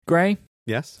Gray,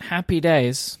 Yes? happy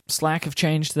days. Slack have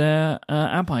changed their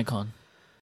app icon.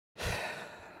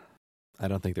 I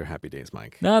don't think they're happy days,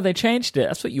 Mike. No, they changed it.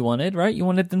 That's what you wanted, right? You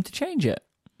wanted them to change it.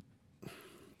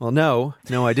 Well, no,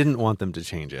 I didn't want them to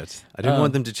change it. I didn't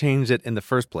want them to change it in the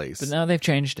first place. But now they've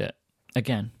changed it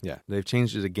again. Yeah, they've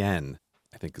changed it again,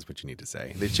 I think is what you need to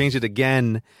say. They've changed it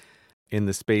again in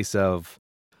the space of,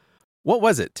 what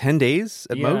was it, 10 days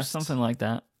at most? Something like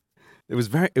that. It was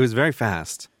very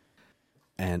fast.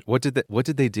 And what did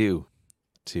they do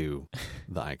to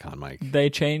the icon, Mike? They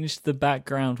changed the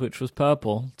background, which was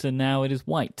purple, to now it is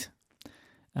white.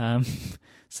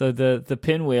 So the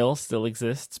pinwheel still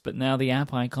exists, but now the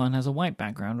app icon has a white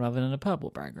background rather than a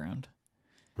purple background.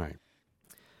 Right.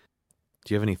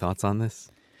 Do you have any thoughts on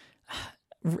this?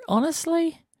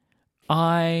 Honestly,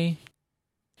 I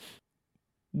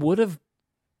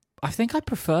think I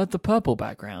preferred the purple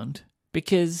background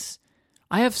because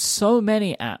I have so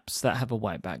many apps that have a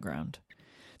white background.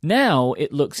 Now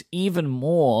it looks even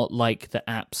more like the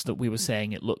apps that we were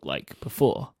saying it looked like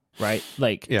before, right?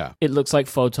 Like, Yeah. It looks like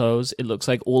Photos. It looks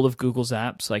like all of Google's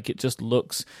apps. Like, it just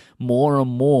looks more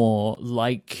and more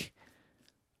like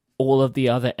all of the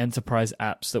other enterprise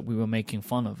apps that we were making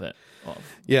fun of it.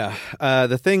 Yeah.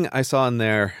 The thing I saw in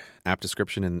their app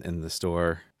description in the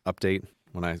store update,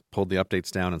 when I pulled the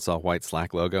updates down and saw white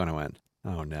Slack logo, and I went,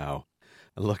 oh no.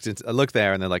 I looked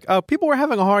there, and they're like, oh, people were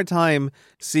having a hard time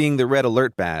seeing the red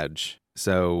alert badge,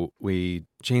 so we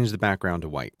changed the background to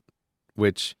white,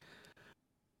 which,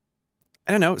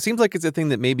 I don't know, it seems like it's a thing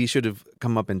that maybe should have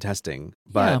come up in testing,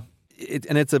 but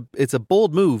it's a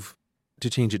bold move to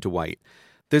change it to white.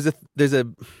 There's a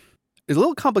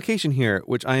little complication here,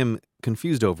 which I am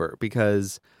confused over,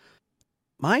 because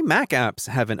my Mac apps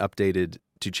haven't updated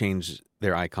to change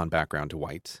their icon background to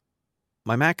white.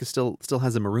 My Mac still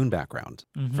has a maroon background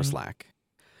for Slack.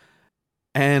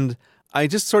 And I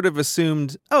just sort of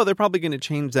assumed, oh, they're probably going to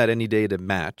change that any day to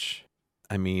match.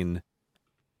 I mean,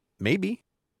 maybe,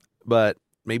 but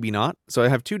maybe not. So I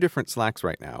have two different Slacks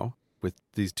right now with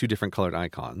these two different colored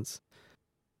icons.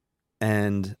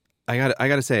 And I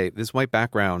gotta say, this white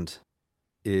background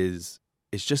is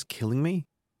just killing me,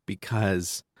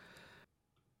 because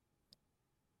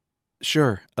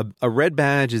sure, a red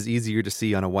badge is easier to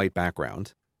see on a white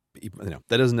background. You know,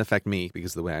 that doesn't affect me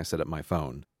because of the way I set up my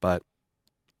phone. But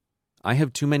I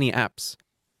have too many apps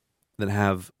that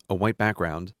have a white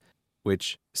background,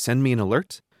 which send me an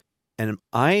alert, and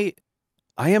I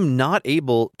am not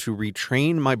able to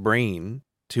retrain my brain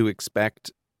to expect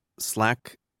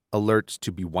Slack alerts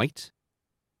to be white.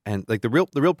 And like the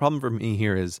real problem for me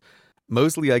here is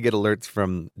mostly I get alerts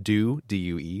from Due,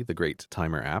 D-U-E, the great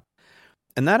timer app.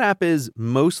 And that app is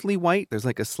mostly white. There's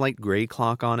like a slight gray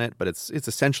clock on it, but it's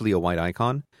essentially a white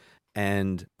icon.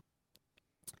 And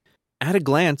at a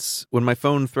glance, when my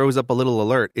phone throws up a little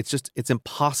alert, it's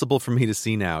impossible for me to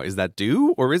see now. Is that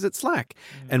Due or is it Slack?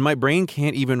 And my brain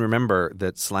can't even remember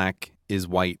that Slack is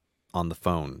white on the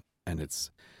phone. And it's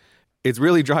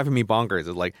really driving me bonkers.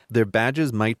 It's like their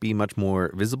badges might be much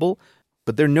more visible,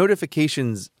 but their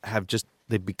notifications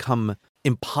they've become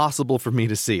impossible for me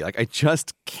to see. Like I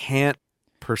just can't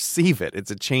perceive it. It's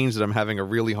a change that I'm having a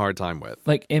really hard time with.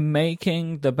 Like, in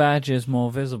making the badges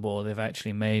more visible, they've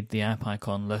actually made the app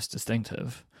icon less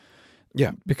distinctive.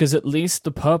 Yeah. Because at least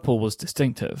the purple was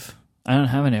distinctive. I don't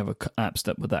have any other apps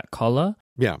that with that color.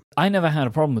 Yeah. I never had a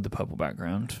problem with the purple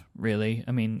background, really.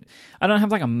 I mean, I don't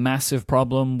have like a massive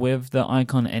problem with the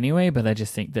icon anyway, but I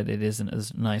just think that it isn't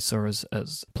as nice or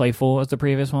as playful as the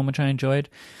previous one, which I enjoyed.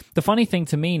 The funny thing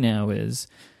to me now is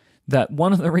that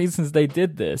one of the reasons they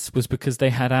did this was because they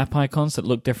had app icons that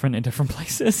look different in different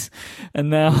places. And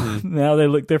now they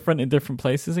look different in different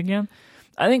places again.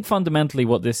 I think fundamentally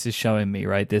what this is showing me,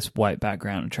 right, this white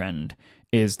background trend,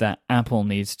 is that Apple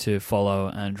needs to follow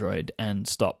Android and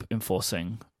stop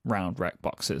enforcing round rec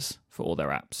boxes for all their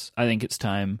apps. I think it's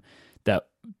time that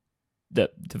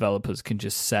developers can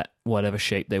just set whatever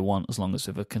shape they want as long as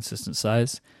with a consistent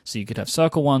size. So you could have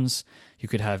circle ones, you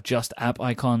could have just app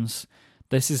icons.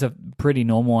 This is a pretty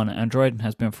normal on Android and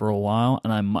has been for a while,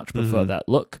 and I much prefer that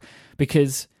look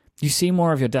because you see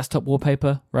more of your desktop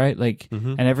wallpaper, right? Like,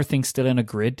 and everything's still in a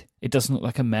grid. It doesn't look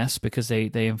like a mess because they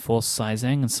enforce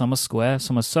sizing, and some are square,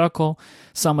 some are circle,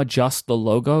 some are just the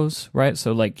logos, right?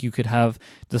 So like you could have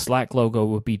the Slack logo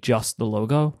would be just the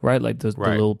logo, right? Like the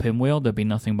little pinwheel, there'd be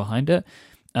nothing behind it.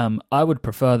 I would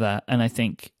prefer that, and I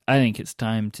think it's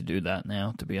time to do that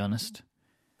now, to be honest.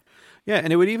 Yeah,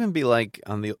 and it would even be like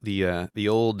on the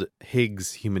old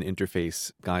Higgs human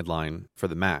interface guideline for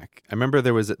the Mac. I remember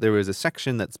there was a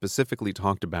section that specifically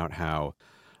talked about how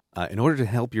in order to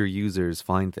help your users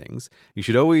find things, you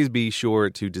should always be sure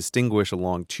to distinguish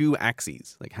along two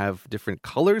axes, like have different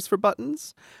colors for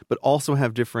buttons, but also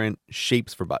have different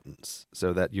shapes for buttons,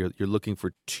 so that you're looking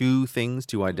for two things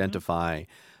to identify.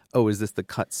 Oh, is this the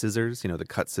cut scissors? The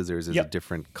cut scissors is a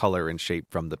different color and shape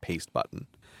from the paste button.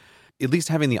 At least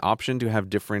having the option to have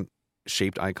different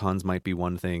shaped icons might be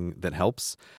one thing that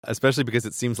helps, especially because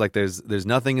it seems like there's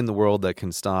nothing in the world that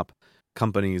can stop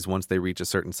companies once they reach a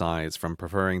certain size from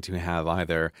preferring to have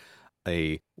either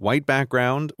a white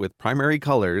background with primary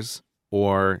colors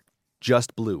or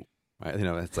just blue. Right?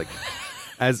 It's like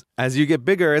as you get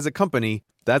bigger as a company,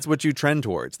 that's what you trend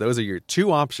towards. Those are your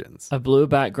two options. A blue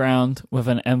background with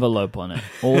an envelope on it.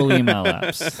 All email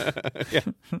apps.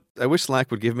 Yeah. I wish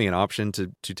Slack would give me an option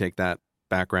to take that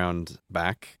background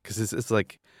back, because it's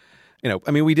like,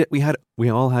 we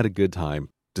all had a good time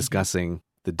discussing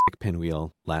the dick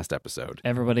pinwheel last episode.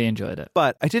 Everybody enjoyed it.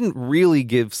 But I didn't really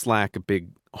give Slack a big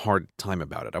hard time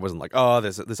about it. I wasn't like, oh,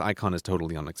 this icon is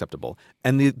totally unacceptable.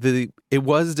 And it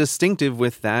was distinctive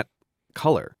with that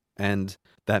color, and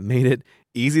that made it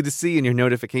easy to see in your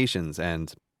notifications.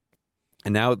 And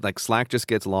now like Slack just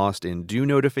gets lost in do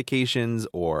notifications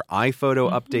or iPhoto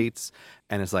updates,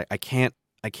 and it's like I can't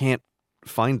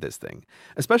find this thing.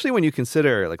 Especially when you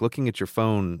consider like looking at your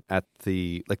phone at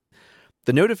the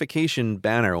notification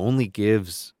banner only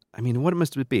gives, what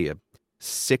must it be, a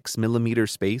 6 millimeter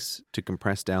space to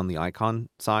compress down the icon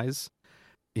size?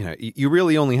 You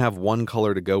really only have one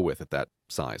color to go with at that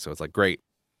size. So it's like, great,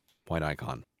 white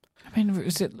icon.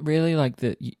 Is it really like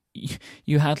that?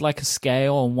 You had like a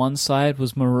scale on one side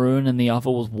was maroon and the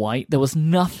other was white. There was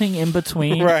nothing in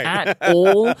between at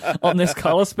all on this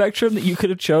color spectrum that you could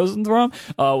have chosen from.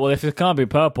 Oh, well, if it can't be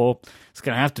purple, it's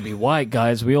going to have to be white,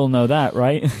 guys. We all know that,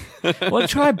 right? Well,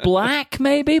 try black,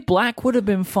 maybe. Black would have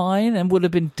been fine and would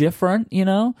have been different,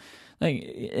 Like,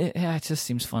 it just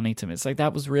seems funny to me. It's like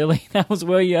that was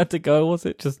where you had to go, was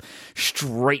it? Just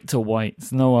straight to white.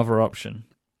 There's no other option.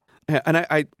 Yeah, and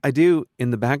I do,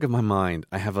 in the back of my mind,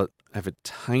 I have a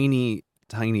tiny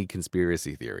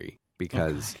conspiracy theory,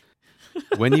 because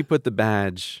when you put the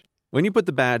badge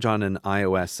on an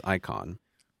iOS icon,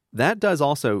 that does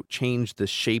also change the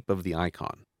shape of the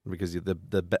icon, because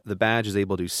the badge is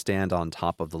able to stand on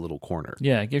top of the little corner.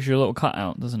 Yeah, it gives you a little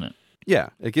cutout, doesn't it? Yeah,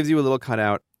 it gives you a little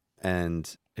cutout,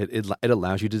 and it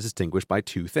allows you to distinguish by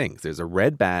two things. There's a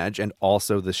red badge, and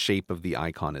also the shape of the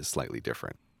icon is slightly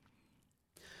different.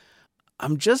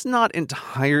 I'm just not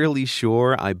entirely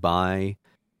sure I buy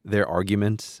their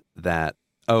argument that,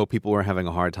 oh, people were having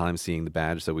a hard time seeing the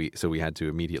badge, so we had to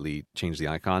immediately change the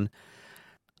icon.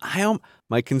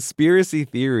 My conspiracy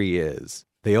theory is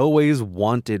they always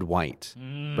wanted white,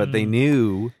 but they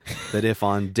knew that if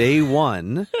on day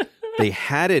one they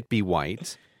had it be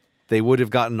white, they would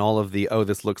have gotten all of the, oh,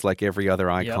 this looks like every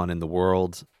other icon in the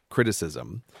world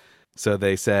criticism. So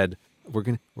they said, we're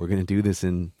gonna do this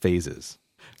in phases.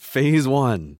 Phase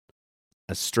 1,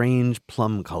 a strange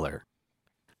plum color.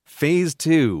 Phase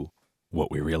 2,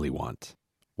 what we really want,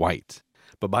 white.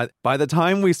 But by the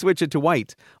time we switch it to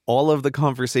white, all of the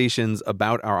conversations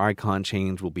about our icon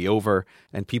change will be over,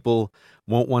 and people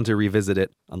won't want to revisit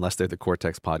it unless they're the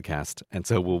Cortex podcast, and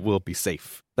so we'll be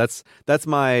safe. That's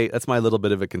my little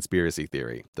bit of a conspiracy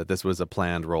theory, that this was a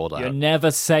planned rolled out. You're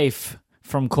never safe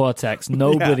from Cortex.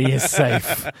 Nobody is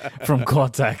safe from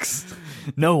Cortex.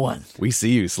 No one. We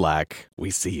see you, Slack. We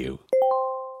see you.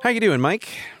 How you doing, Mike?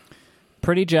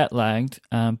 Pretty jet lagged,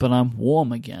 but I'm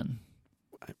warm again.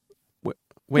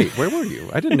 Wait, where were you?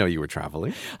 I didn't know you were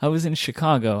traveling. I was in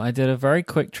Chicago. I did a very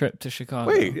quick trip to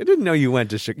Chicago. Wait, I didn't know you went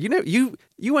to Chicago.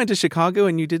 You went to Chicago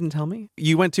and you didn't tell me?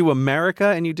 You went to America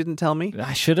and you didn't tell me?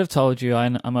 I should have told you.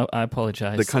 I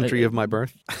apologize. The country of my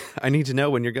birth? I need to know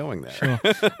when you're going there. Sure.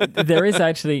 There is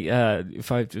actually, if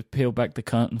I peel back the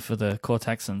curtain for the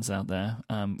Cortexans out there,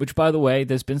 which, by the way,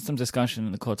 there's been some discussion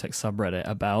in the Cortex subreddit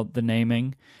about the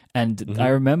naming. And I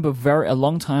remember a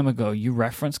long time ago, you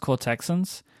referenced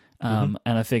Cortexans. And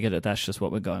I figured that's just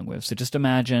what we're going with. So just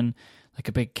imagine like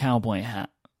a big cowboy hat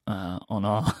on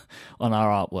our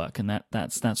artwork, and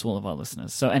that's all of our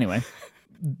listeners. So anyway,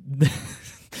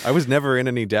 I was never in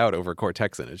any doubt over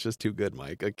Cortexan. It's just too good,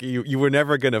 Mike. Like you were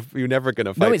never gonna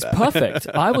fight. No, it's perfect.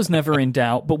 I was never in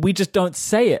doubt, but we just don't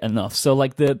say it enough. So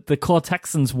like the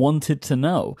Cortexans wanted to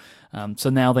know, so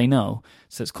now they know.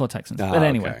 So it's Cortexans. But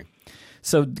anyway, okay.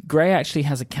 So Gray actually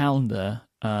has a calendar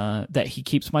that he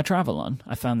keeps my travel on.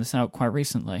 I found this out quite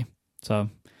recently.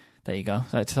 So there you go.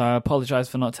 I apologize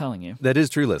for not telling you. That is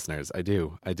true, listeners. I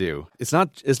do. It's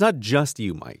not just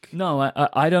you, Mike. No,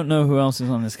 I don't know who else is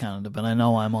on this calendar, but I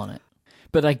know I'm on it.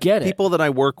 But I get it. People that I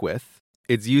work with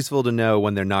it's useful to know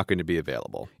when they're not going to be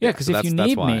available. Yeah, because so if you that's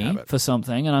need why I me have it. for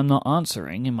something and I'm not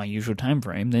answering in my usual time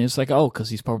frame, then it's like, oh, because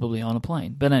he's probably on a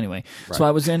plane. But anyway, so Right.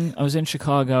 I was in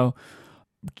Chicago.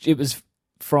 It was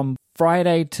from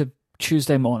Friday to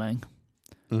Tuesday morning,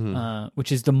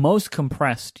 which is the most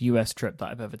compressed U.S. trip that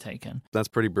I've ever taken. That's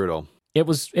pretty brutal. It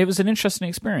was an interesting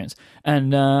experience,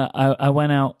 and I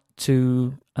went out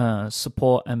to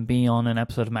support and be on an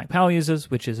episode of Mac Power Users,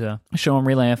 which is a show on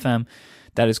Relay FM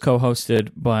that is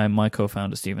co-hosted by my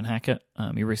co-founder Stephen Hackett.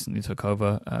 He recently took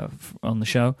over on the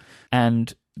show,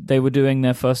 and they were doing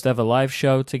their first ever live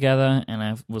show together. And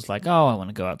I was like, "Oh, I want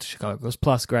to go out to Chicago." It was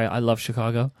plus great. I love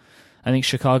Chicago. I think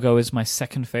Chicago is my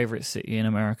second favorite city in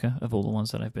America of all the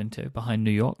ones that I've been to, behind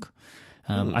New York.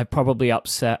 I probably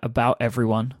upset about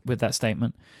everyone with that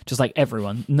statement. Just like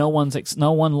everyone. No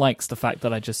one likes the fact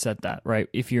that I just said that, right?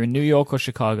 If you're in New York or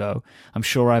Chicago, I'm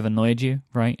sure I've annoyed you,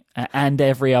 right? And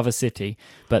every other city.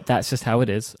 But that's just how it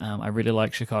is. I really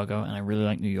like Chicago and I really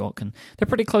like New York. And they're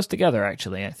pretty close together,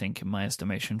 actually, I think, in my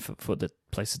estimation, for the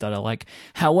places that I like.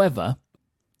 However,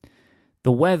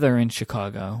 the weather in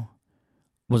Chicago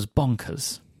was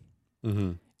bonkers.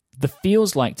 Mm-hmm. The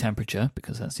feels like temperature,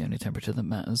 because that's the only temperature that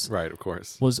matters, Right, of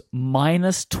course. was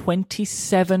minus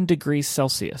 27 degrees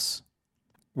Celsius.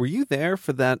 Were you there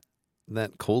for that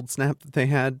cold snap that they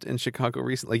had in Chicago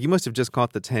recently? Like, you must have just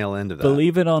caught the tail end of that.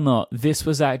 Believe it or not, this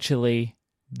was actually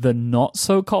the not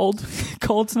so cold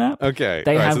cold snap. Okay.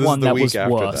 They All right, had so this one is the that week was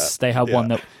after worse. that. They had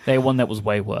Yeah. one that was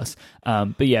way worse.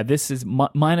 But yeah, this is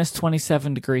minus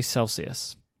 27 degrees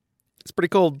Celsius. It's pretty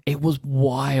cold. It was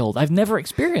wild. I've never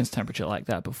experienced temperature like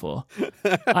that before.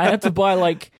 I had to buy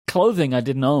like clothing I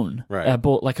didn't own. Right. I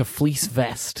bought like a fleece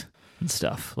vest and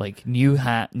stuff, like new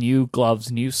hat, new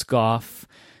gloves, new scarf.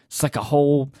 It's like a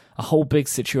whole big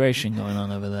situation going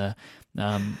on over there.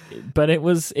 But it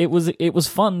was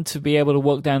fun to be able to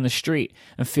walk down the street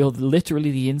and feel literally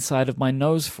the inside of my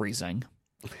nose freezing.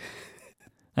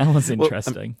 That was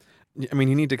interesting. I mean,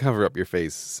 you need to cover up your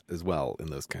face as well in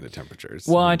those kind of temperatures.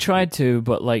 Well, I tried to,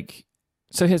 but like,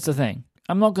 so here's the thing.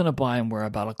 I'm not going to buy and wear a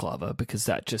balaclava because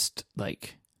that just,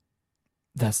 like,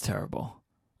 that's terrible,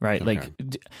 right? Okay.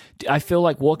 Like, I feel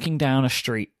like walking down a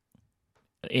street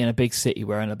in a big city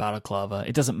wearing a balaclava,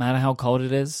 it doesn't matter how cold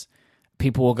it is,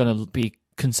 people are going to be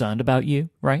concerned about you,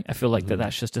 right? I feel like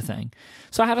that's just a thing.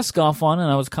 So I had a scarf on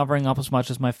and I was covering up as much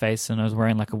as my face and I was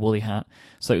wearing like a woolly hat.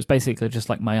 So it was basically just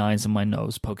like my eyes and my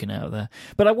nose poking out of there.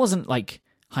 But I wasn't like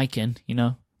hiking, you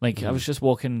know? Like I was just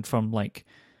walking from like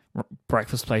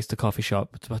breakfast place to coffee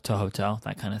shop to hotel,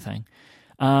 that kind of thing.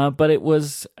 But it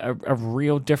was a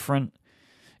real different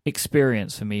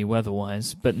experience for me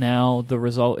weather-wise. But now the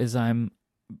result is I'm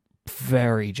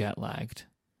very jet-lagged.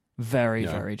 Very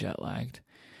jet-lagged.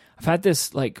 I've had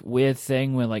this like weird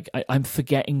thing where like I'm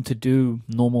forgetting to do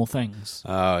normal things.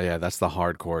 Oh, yeah, that's the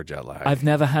hardcore jet lag. I've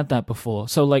never had that before.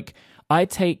 So like I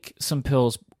take some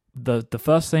pills, the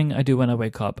first thing I do when I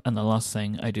wake up and the last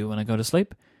thing I do when I go to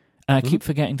sleep, and I keep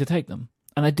forgetting to take them.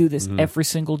 And I do this every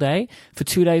single day for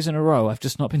 2 days in a row. I've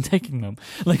just not been taking them.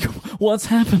 Like, what's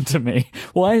happened to me?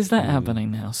 Why is that happening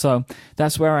now? So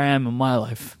that's where I am in my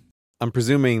life. I'm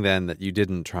presuming then that you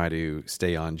didn't try to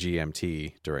stay on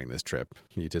GMT during this trip.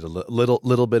 You did a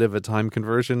little bit of a time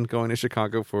conversion going to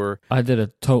Chicago for I did a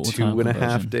total time 2.5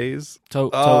 conversion. days.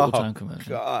 Total time conversion.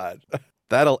 God,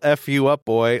 that'll F you up,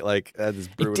 boy. Like, that is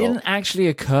brutal. It didn't actually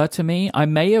occur to me. I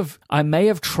may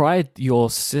have tried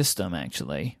your system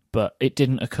actually, but it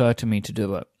didn't occur to me to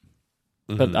do it.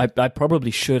 But I probably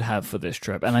should have for this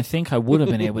trip, and I think I would have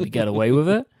been able to get away with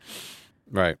it.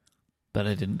 Right. But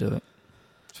I didn't do it.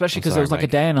 Especially because I'm there was sorry, like a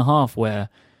Mike. day and a half where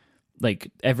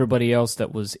like everybody else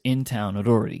that was in town had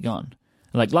already gone.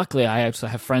 Like luckily I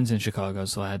actually have friends in Chicago,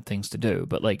 so I had things to do.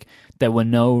 But like there were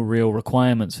no real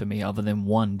requirements for me other than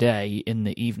one day in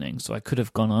the evening. So I could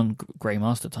have gone on Grey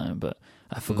Master time, but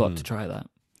I forgot to try that.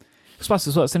 Plus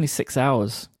as well, it's only 6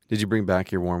 hours. Did you bring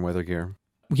back your warm weather gear?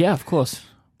 Yeah, of course.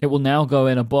 It will now go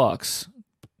in a box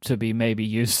to be maybe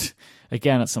used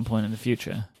again at some point in the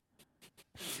future.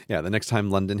 Yeah, the next time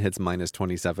London hits minus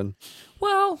 27.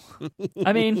 Well,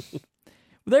 I mean,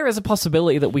 there is a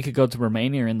possibility that we could go to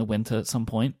Romania in the winter at some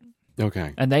point,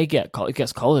 Okay. and it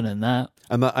gets colder than that.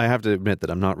 I have to admit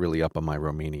that I'm not really up on my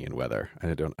Romanian weather.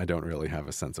 I don't really have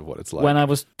a sense of what it's like. When I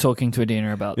was talking to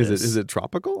Adina about this, is it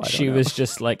tropical? I don't she know. was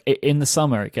just like, in the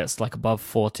summer it gets like above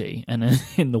 40, and then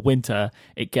in the winter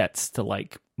it gets to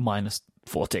like minus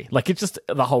 40. Like it's just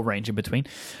the whole range in between.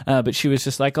 But she was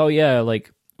just like, oh yeah,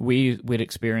 like we'd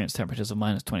experienced temperatures of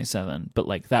minus 27, but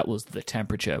like that was the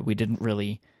temperature. We didn't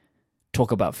really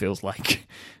talk about feels like.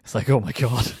 It's like, oh my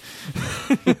god.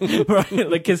 Right?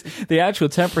 Like, because the actual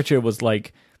temperature was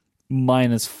like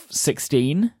minus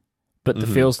 16, but the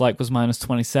feels like was minus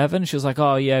 27. She was like,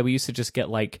 oh yeah, we used to just get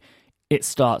like, it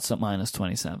starts at minus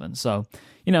 27. So,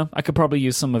 you know, I could probably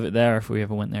use some of it there if we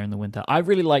ever went there in the winter. I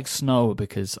really like snow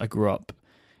because I grew up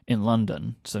in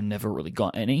London, so never really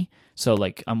got any. So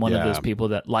like, I'm one of those people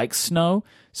that likes snow.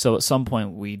 So at some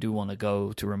point we do want to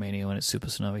go to Romania when it's super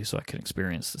snowy so I can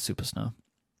experience the super snow.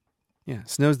 Yeah,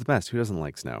 snow's the best. Who doesn't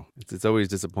like snow? It's always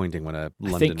disappointing when a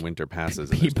London winter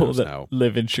passes and people there's no that snow.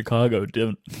 live in Chicago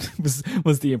don't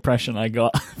was the impression I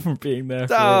got from being there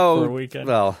for a weekend.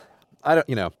 Well,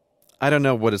 I don't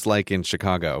know what it's like in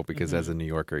Chicago because as a New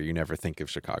Yorker, you never think of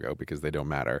Chicago because they don't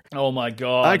matter. Oh my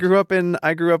god! I grew up in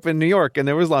New York, and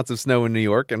there was lots of snow in New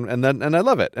York, and I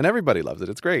love it, and everybody loves it.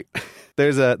 It's great.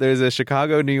 There's a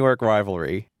Chicago New York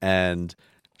rivalry, and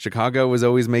Chicago was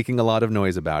always making a lot of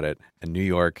noise about it, and New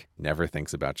York never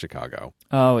thinks about Chicago.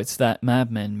 Oh, it's that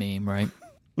Mad Men meme, right?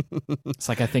 It's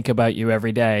like I think about you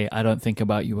every day. I don't think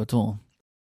about you at all.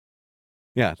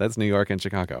 Yeah, that's New York and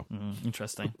Chicago.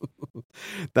 Interesting.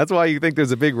 That's why you think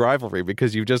there's a big rivalry,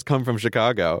 because you've just come from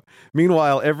Chicago.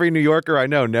 Meanwhile, every New Yorker I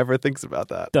know never thinks about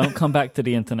that. Don't come back to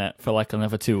the internet for like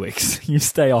another 2 weeks. You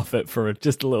stay off it for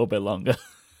just a little bit longer.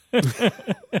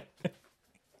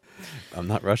 I'm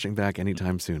not rushing back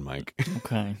anytime soon, Mike.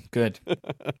 Okay, good.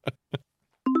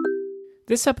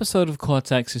 This episode of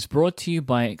Cortex is brought to you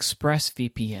by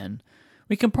ExpressVPN.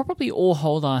 We can probably all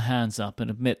hold our hands up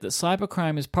and admit that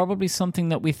cybercrime is probably something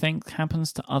that we think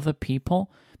happens to other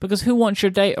people. Because who wants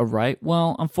your data, right?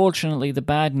 Well, unfortunately, the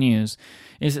bad news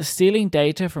is that stealing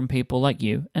data from people like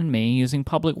you and me using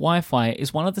public Wi-Fi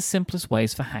is one of the simplest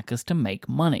ways for hackers to make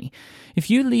money.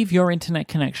 If you leave your internet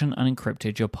connection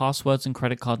unencrypted, your passwords and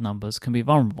credit card numbers can be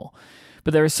vulnerable.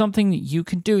 But there is something that you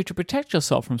can do to protect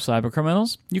yourself from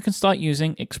cybercriminals. You can start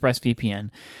using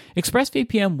ExpressVPN.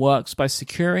 ExpressVPN works by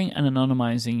securing and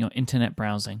anonymizing your internet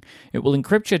browsing. It will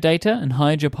encrypt your data and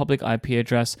hide your public IP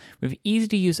address with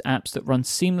easy-to-use apps that run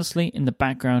seamlessly in the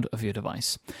background of your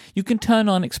device. You can turn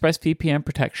on ExpressVPN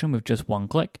protection with just one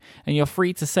click, and you're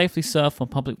free to safely surf on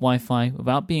public Wi-Fi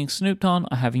without being snooped on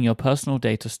or having your personal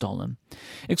data stolen.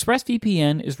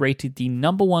 ExpressVPN is rated the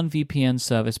 #1 VPN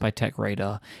service by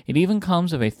TechRadar. It even comes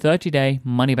with a 30-day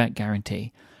money-back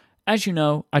guarantee. As you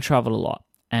know, I travel a lot,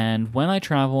 and when I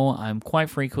travel, I'm quite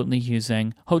frequently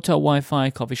using hotel Wi-Fi,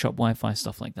 coffee shop Wi-Fi,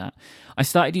 stuff like that. I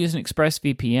started using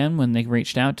ExpressVPN when they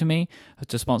reached out to me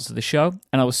to sponsor the show,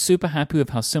 and I was super happy with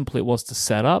how simple it was to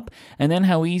set up, and then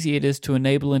how easy it is to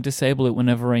enable and disable it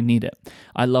whenever I need it.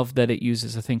 I love that it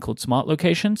uses a thing called Smart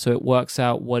Location, so it works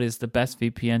out what is the best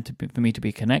VPN for me to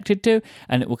be connected to,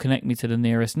 and it will connect me to the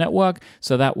nearest network,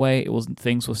 so that way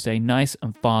things will stay nice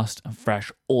and fast and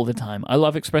fresh all the time. I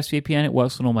love ExpressVPN. It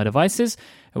works on all my devices.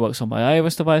 It works on my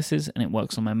iOS devices, and it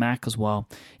works on my Mac as well.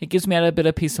 It gives me a bit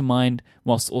of peace of mind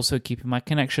whilst also keeping my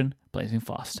connection blazing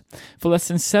fast. For less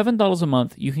than $7 a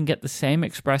month, you can get the same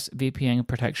ExpressVPN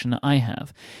protection that I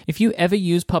have. If you ever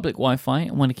use public Wi-Fi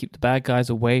and want to keep the bad guys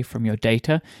away from your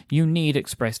data, you need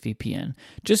ExpressVPN.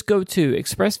 Just go to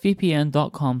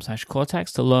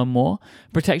expressvpn.com/Cortex to learn more,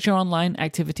 protect your online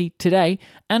activity today,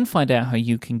 and find out how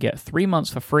you can get 3 months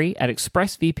for free at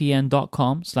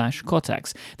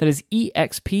expressvpn.com/Cortex. That is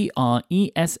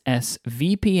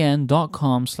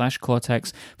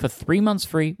expressvpn.com/Cortex for 3 months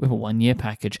free with a 1-year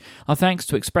package. Our thanks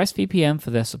to ExpressVPN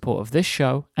for their support of this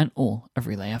show and all of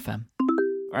Relay FM.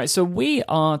 All right, so we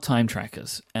are time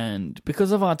trackers, and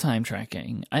because of our time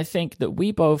tracking, I think that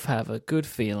we both have a good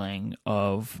feeling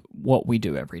of what we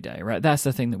do every day, right? That's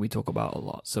the thing that we talk about a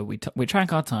lot. So we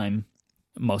track our time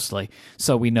mostly,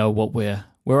 so we know what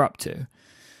we're up to.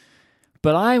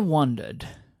 But I wondered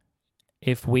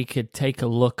if we could take a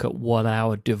look at what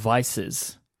our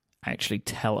devices actually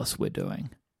tell us we're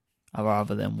doing,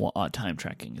 rather than what our time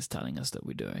tracking is telling us that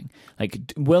we're doing.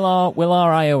 Like, will our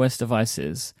iOS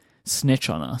devices snitch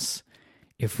on us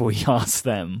if we ask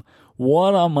them,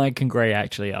 what are Mike and Gray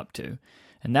actually up to?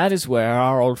 And that is where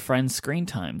our old friend Screen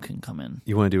Time can come in.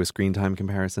 You want to do a screen time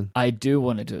comparison? I do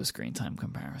want to do a screen time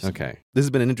comparison. Okay. This has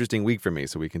been an interesting week for me,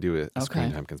 so we can do a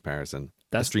screen time comparison.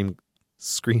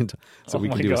 Screen time, so we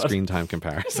can do a screen time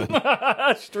comparison.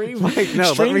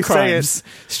 Streaming crimes.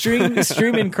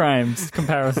 Streaming crimes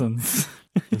comparisons.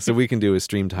 So we can do a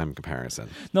stream time comparison.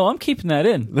 No, I'm keeping that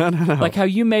in. No. Like how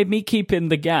you made me keep in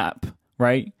the gap,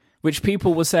 right? Which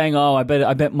people were saying, "Oh, I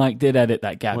bet Mike did edit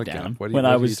that gap down." What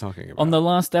are you talking about? On the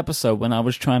last episode when I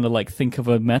was trying to like think of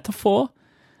a metaphor,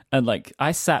 and like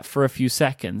I sat for a few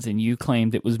seconds, and you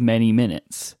claimed it was many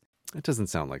minutes. It doesn't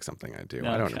sound like something I do. Okay.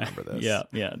 I don't remember this. Yeah,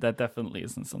 that definitely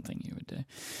isn't something you would do.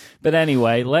 But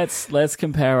anyway, let's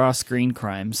compare our screen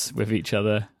crimes with each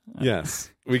other.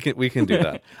 Yes, we can do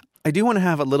that. I do want to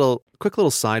have a quick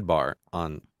little sidebar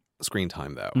on screen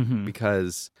time, though,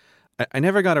 because I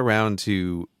never got around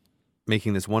to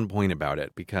making this one point about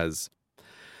it, because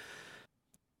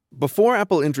before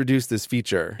Apple introduced this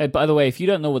feature... Hey, by the way, if you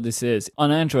don't know what this is,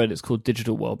 on Android it's called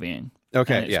digital well-being.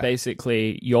 Okay, and it's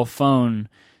basically your phone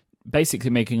basically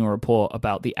making a report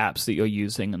about the apps that you're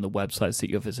using and the websites that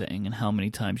you're visiting and how many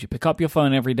times you pick up your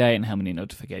phone every day and how many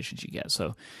notifications you get.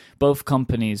 So both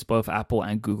companies, both Apple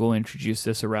and Google, introduced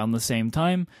this around the same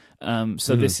time.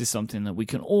 So this is something that we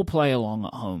can all play along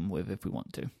at home with if we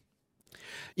want to.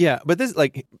 Yeah, but this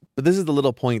is the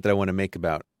little point that I want to make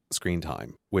about screen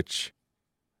time, which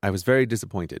I was very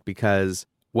disappointed, because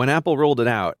when Apple rolled it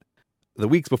out, the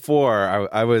weeks before,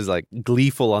 I was like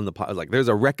gleeful on I was like, there's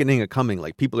a reckoning coming.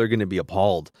 Like, people are going to be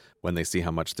appalled when they see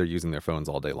how much they're using their phones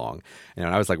all day long. And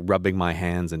I was like rubbing my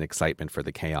hands in excitement for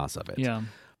the chaos of it. Yeah.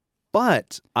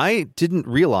 But I didn't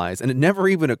realize, and it never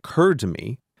even occurred to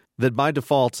me, that by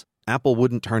default, Apple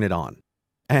wouldn't turn it on.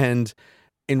 And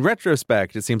in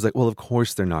retrospect, it seems like, well, of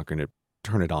course they're not going to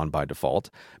turn it on by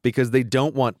default, because they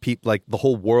don't want people, like the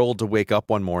whole world, to wake up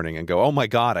one morning and go, oh my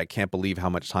God, I can't believe how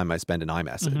much time I spend in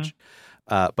iMessage.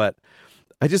 But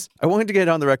I wanted to get it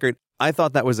on the record. I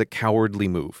thought that was a cowardly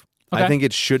move. Okay. I think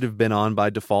it should have been on by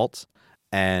default.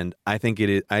 And I think it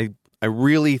is, I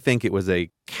really think it was a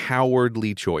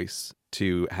cowardly choice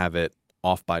to have it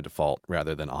off by default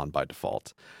rather than on by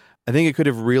default. I think it could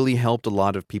have really helped a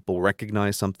lot of people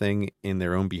recognize something in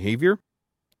their own behavior.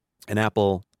 And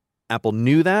Apple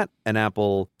knew that, and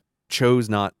Apple chose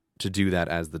not to do that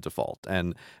as the default.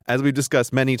 And as we've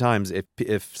discussed many times,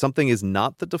 if something is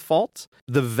not the default,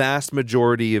 the vast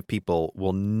majority of people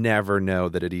will never know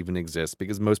that it even exists,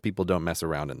 because most people don't mess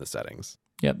around in the settings.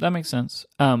 Yep, that makes sense.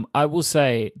 I will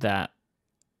say that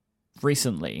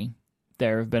recently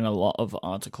there have been a lot of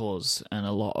articles and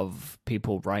a lot of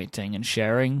people writing and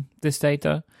sharing this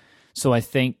data. So I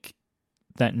think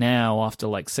that now, after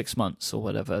like 6 months or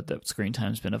whatever that screen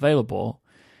time's been available,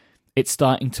 it's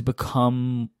starting to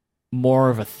become more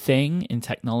of a thing in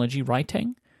technology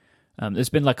writing. There's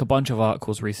been like a bunch of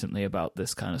articles recently about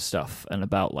this kind of stuff and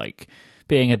about like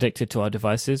being addicted to our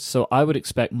devices. So I would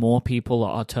expect more people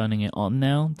are turning it on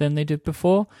now than they did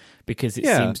before, because it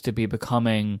seems to be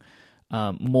becoming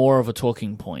more of a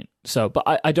talking point. So, but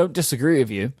I don't disagree with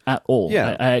you at all.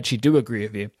 Yeah. I actually do agree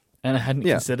with you. And I hadn't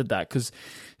considered that, because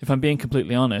if I'm being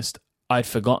completely honest, I'd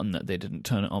forgotten that they didn't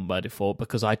turn it on by default,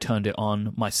 because I turned it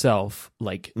on myself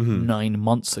like 9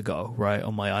 months ago, right,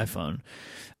 on my iPhone.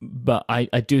 But I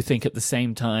do think at the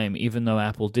same time, even though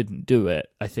Apple didn't do it,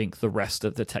 I think the rest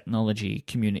of the technology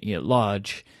community at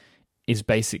large is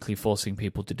basically forcing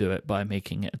people to do it by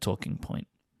making it a talking point.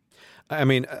 I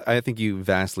mean, I think you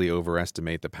vastly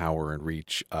overestimate the power and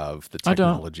reach of the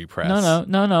technology press. No.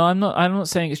 I'm not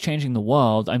saying it's changing the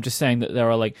world. I'm just saying that there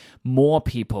are like more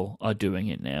people are doing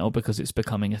it now because it's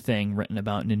becoming a thing written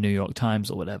about in the New York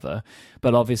Times or whatever.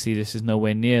 But obviously, this is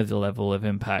nowhere near the level of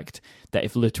impact that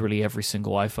if literally every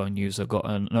single iPhone user got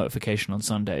a notification on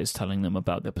Sundays telling them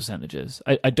about their percentages.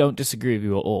 I don't disagree with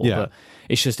you at all. But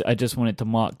it's just, I just wanted to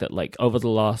mark that, like, over the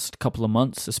last couple of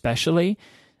months, especially,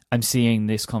 I'm seeing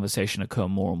this conversation occur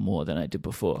more and more than I did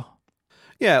before.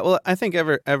 Yeah, well, I think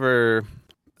ever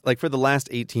like for the last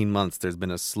 18 months, there's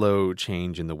been a slow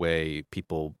change in the way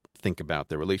people think about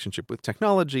their relationship with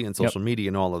technology and social media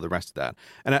and all of the rest of that.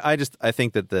 And I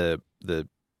think that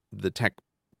the tech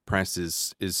press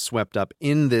is swept up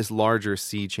in this larger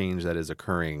sea change that is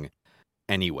occurring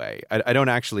anyway. I don't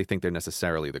actually think they're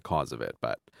necessarily the cause of it,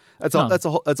 but that's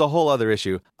a whole other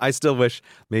issue. I still wish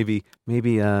maybe in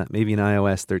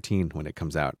iOS 13 when it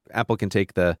comes out, Apple can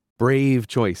take the brave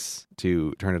choice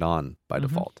to turn it on by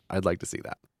default. I'd like to see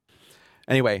that.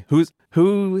 Anyway,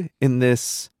 who in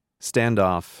this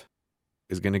standoff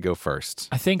is going to go first?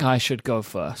 I think I should go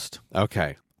first.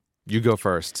 Okay, you go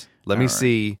first. Let me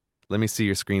see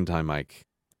your screen time, Mike.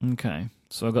 Okay.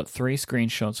 So I've got 3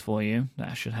 screenshots for you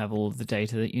that should have all of the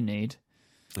data that you need.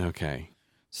 Okay.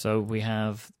 So we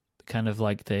have kind of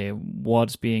like the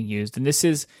what's being used. And this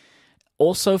is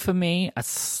also, for me, a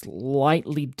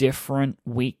slightly different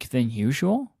week than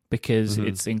usual, because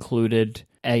it's included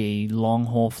a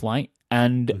long-haul flight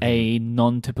and a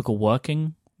non-typical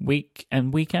working week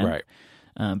and weekend.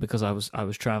 Right. Because I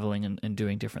was traveling and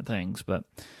doing different things. But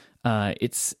I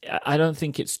don't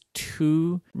think it's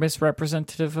too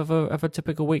misrepresentative of a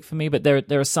typical week for me, but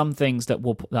there are some things that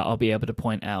I'll be able to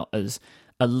point out as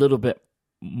a little bit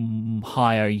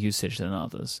higher usage than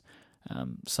others.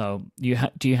 So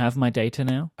do you have my data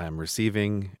now? I'm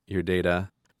receiving your data.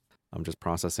 I'm just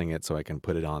processing it so I can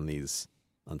put it on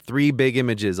 3 big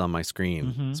images on my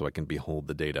screen so I can behold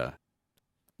the data.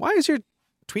 Why is your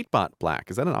Tweetbot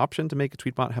black. Is that an option to make a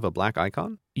Tweetbot have a black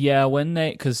icon? Yeah,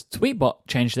 because Tweetbot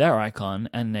changed their icon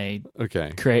and they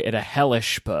Okay. created a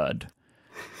hellish bird.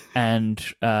 And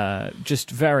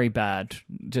just very bad,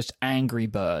 just angry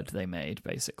bird they made,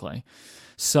 basically.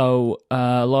 So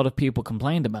a lot of people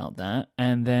complained about that,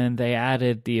 and then they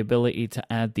added the ability to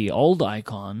add the old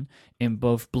icon in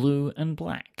both blue and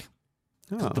black.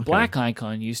 Oh, The black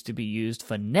icon used to be used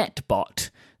for NetBot,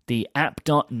 the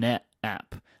app.net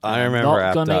app. I remember I'm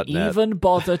not going to app.net. even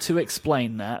bother to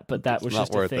explain that, but that was not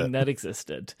just a worth thing it. that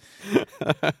existed.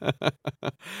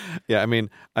 Yeah, I mean,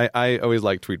 I always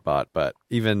liked Tweetbot, but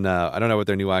even I don't know what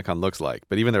their new icon looks like,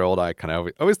 but even their old icon, I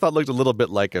always thought looked a little bit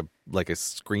like a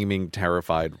screaming,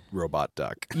 terrified robot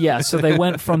duck. Yeah, so they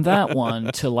went from that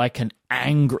one to like an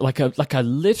angry, like a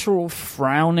literal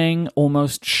frowning,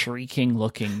 almost shrieking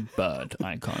looking bird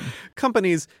icon.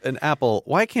 Companies and Apple,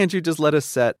 why can't you just let us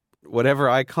set whatever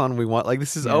icon we want? Like,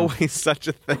 this is always such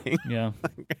a thing. Yeah,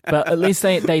 but at least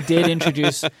they did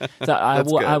introduce that. I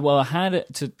good. will hand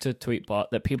it to Tweetbot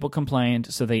that people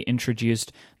complained, so they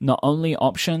introduced not only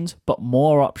options but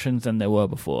more options than there were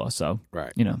before. So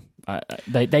Right. you know,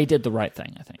 they did the right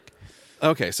thing, I think.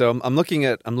 Okay, so I'm looking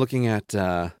at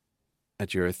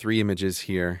your 3 images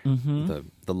here. Mm-hmm.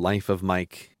 The life of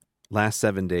Mike, last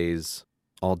 7 days,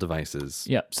 all devices.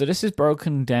 Yep. So this is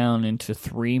broken down into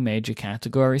 3 major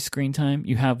categories: screen time.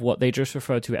 You have what they just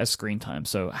refer to as screen time.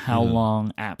 So how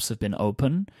long apps have been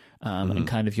open and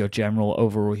kind of your general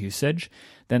overall usage.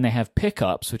 Then they have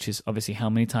pickups, which is obviously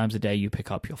how many times a day you pick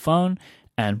up your phone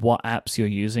and what apps you're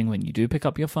using when you do pick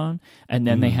up your phone. And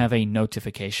then they have a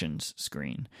notifications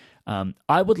screen.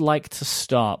 I would like to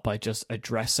start by just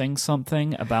addressing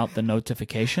something about the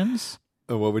notifications.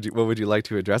 What would you like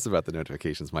to address about the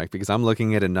notifications, Mike? Because I'm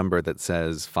looking at a number that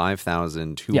says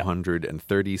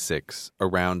 5,236,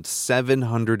 around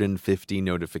 750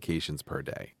 notifications per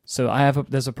day. So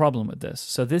there's a problem with this.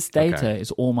 So this data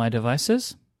is all my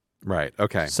devices. Right.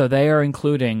 Okay. So they are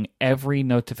including every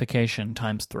notification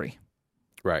times 3.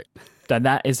 Right.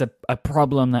 That is a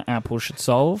problem that Apple should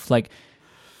solve. Like,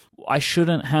 I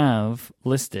shouldn't have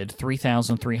listed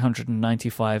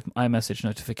 3,395 iMessage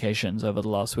notifications over the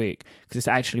last week, because it's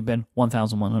actually been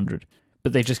 1,100.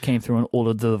 But they just came through on all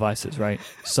of the devices, right?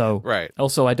 So Right.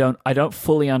 Also, I don't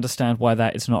fully understand why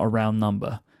that is not a round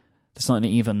number. It's not an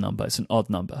even number, it's an odd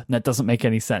number. And that doesn't make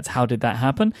any sense. How did that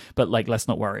happen? But let's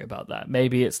not worry about that.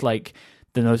 Maybe it's like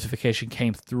the notification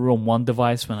came through on one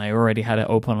device when I already had it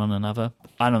open on another.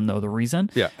 I don't know the reason.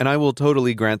 Yeah, and I will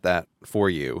totally grant that for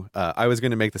you. I was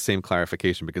going to make the same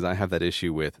clarification because I have that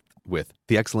issue with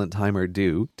the excellent timer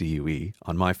DUE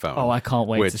on my phone. Oh, I can't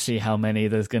wait to see how many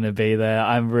there's going to be there.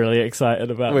 I'm really excited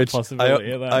about the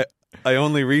possibility of that. I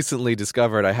only recently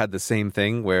discovered I had the same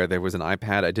thing where there was an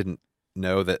iPad. I didn't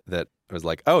know that I was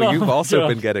like, oh, you've also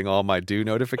been getting all my DUE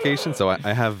notifications. So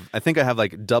I think I have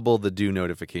like double the DUE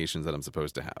notifications that I'm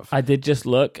supposed to have. I did just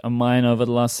look, and mine over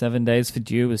the last 7 days for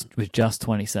DUE was just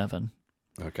 27.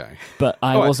 Okay. But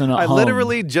I wasn't at I home.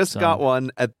 literally just so got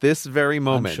one at this very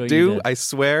moment. sure you DUE, did. I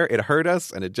swear it hurt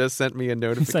us, and it just sent me a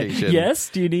It's like, notification. yes,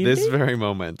 do you need This me? very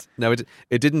moment. No,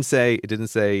 it didn't say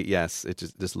yes. It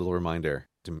just a little reminder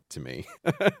to me.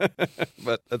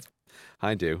 But that's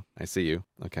hi DUE. I see you.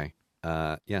 Okay.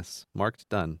 Yes, marked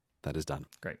done. That is done.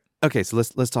 Great. Okay, so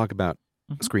let's talk about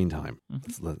screen time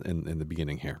in the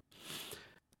beginning here.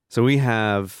 So we've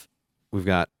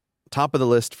got top of the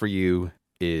list for you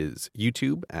is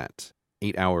YouTube at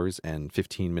 8 hours and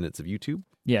 15 minutes of YouTube.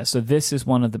 Yeah, so this is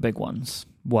one of the big ones.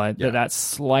 That's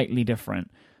slightly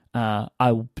different. I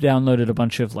downloaded a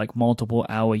bunch of like multiple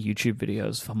hour YouTube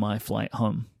videos for my flight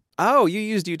home. Oh, you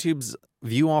used YouTube's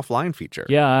view offline feature.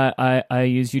 Yeah, I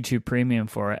use YouTube Premium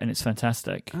for it, and it's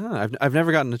fantastic. I've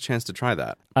never gotten a chance to try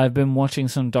that. I've been watching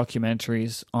some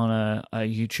documentaries on a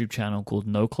YouTube channel called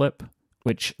NoClip,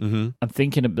 which I'm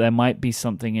thinking there might be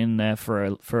something in there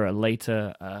for a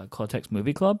later Cortex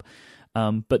Movie Club.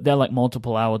 But they're like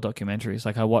multiple hour documentaries.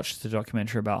 Like I watched the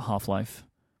documentary about Half-Life,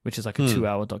 which is like a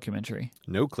 2-hour documentary.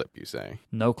 NoClip, you say?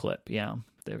 NoClip, yeah.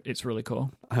 It's really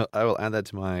cool. I will add that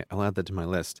to my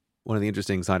list. One of the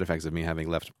interesting side effects of me having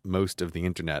left most of the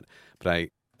internet, but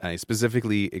I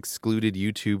specifically excluded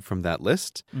YouTube from that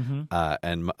list,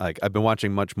 and like I've been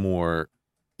watching much more.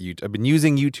 I've been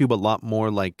using YouTube a lot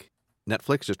more like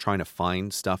Netflix, just trying to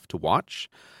find stuff to watch.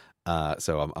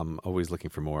 So I'm always looking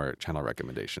for more channel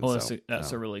recommendations. Well,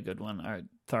 that's a really good one. I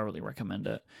thoroughly recommend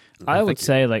it. I would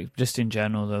say, like, just in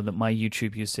general, though, that my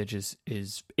YouTube usage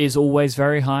is always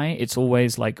very high. It's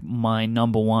always like my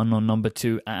number 1 or number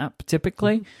 2 app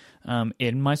typically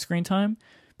in my screen time,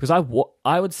 because I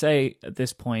would say at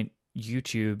this point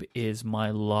YouTube is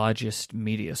my largest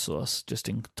media source just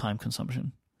in time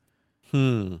consumption.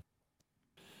 So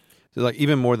like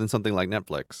even more than something like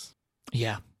Netflix.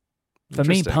 Yeah. For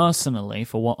me personally,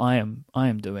 for what I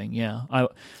am doing, yeah.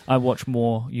 I watch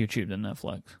more YouTube than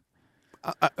Netflix.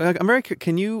 I'm very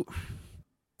can you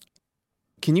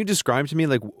describe to me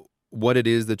like what it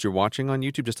is that you're watching on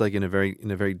YouTube, just like in a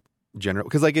very general,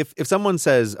 because like if someone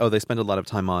says, oh, they spend a lot of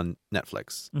time on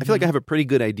Netflix, I feel like I have a pretty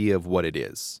good idea of what it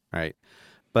is, right?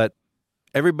 But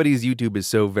everybody's YouTube is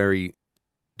so very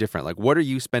different. Like, what are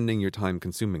you spending your time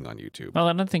consuming on YouTube? Well,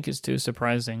 I don't think it's too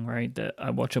surprising, right, that I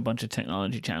watch a bunch of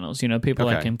technology channels. You know, people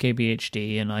like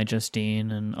MKBHD and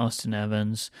iJustine and Austin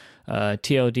Evans,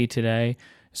 TLD Today.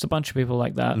 It's a bunch of people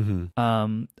like that.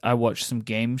 I watch some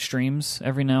game streams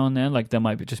every now and then. Like there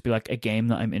might just be like a game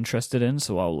that I'm interested in,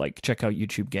 so I'll like check out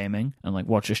YouTube Gaming and like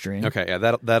watch a stream. Okay, yeah,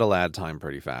 that'll add time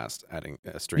pretty fast, adding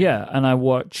a stream. Yeah, and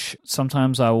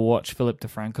sometimes I will watch Philip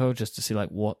DeFranco just to see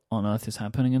like what on earth is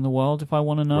happening in the world if I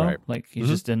want to know. Right. Like he's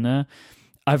just in there.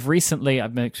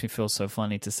 It makes me feel so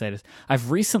funny to say this. I've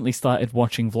recently started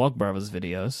watching Vlogbrothers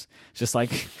videos. Just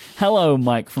like, hello,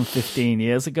 Mike from 15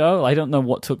 years ago. I don't know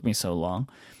what took me so long.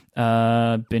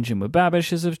 Binging with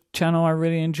Babish is a channel I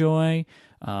really enjoy.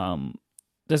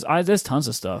 There's tons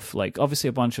of stuff. Like, obviously,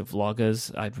 a bunch of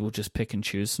vloggers. I will just pick and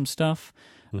choose some stuff.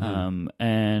 And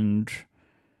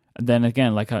then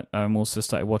again, like, I'm also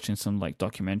started watching some, like,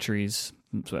 documentaries,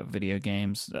 about video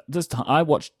games. I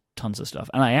watch tons of stuff,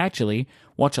 and I actually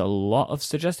watch a lot of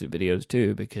suggested videos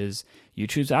too because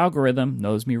YouTube's algorithm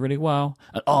knows me really well.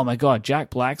 And oh my god, Jack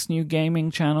Black's new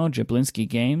gaming channel, Jablinski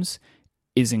Games,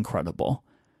 is incredible.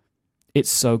 It's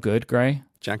so good, Gray.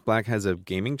 Jack Black has a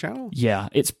gaming channel? Yeah,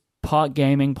 it's part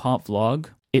gaming, part vlog.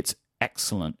 It's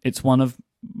excellent. It's one of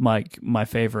my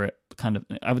favorite kind of.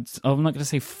 I'm not going to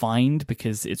say find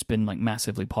because it's been like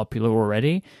massively popular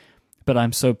already, but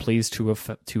I'm so pleased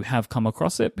to have come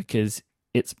across it because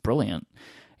it's brilliant.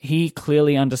 He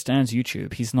clearly understands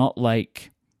YouTube. He's not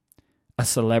like a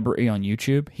celebrity on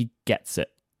YouTube. He gets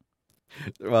it.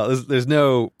 Well, there's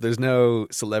no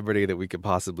celebrity that we could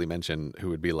possibly mention who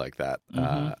would be like that.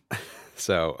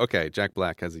 So, okay, Jack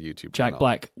Black has a YouTube channel. Jack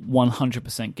Black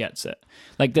 100% gets it.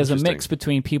 Like, there's a mix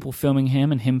between people filming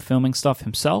him and him filming stuff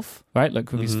himself, right?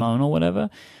 Like, with his phone or whatever.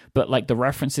 But, like, the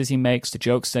references he makes, the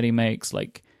jokes that he makes,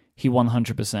 like, he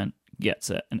 100% gets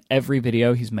it. And every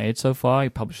video he's made so far, he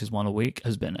publishes one a week,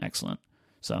 has been excellent.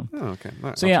 So,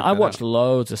 I watch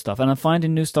loads of stuff, and I'm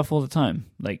finding new stuff all the time.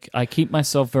 Like, I keep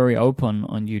myself very open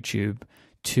on YouTube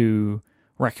to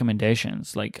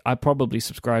recommendations. Like, I probably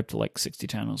subscribe to like 60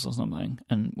 channels or something,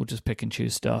 and we'll just pick and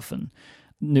choose stuff, and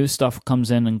new stuff comes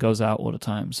in and goes out all the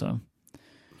time. So,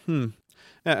 yeah,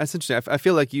 that's interesting. I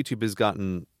feel like YouTube has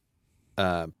gotten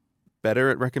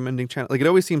better at recommending channels. Like, it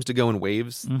always seems to go in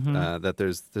waves. That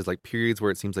there's like periods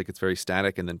where it seems like it's very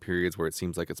static, and then periods where it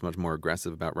seems like it's much more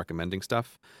aggressive about recommending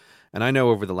stuff. And I know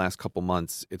over the last couple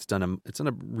months, it's done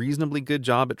a reasonably good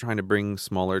job at trying to bring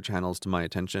smaller channels to my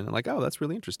attention. And like, oh, that's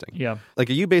really interesting. Yeah. Like,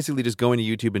 are you basically just going to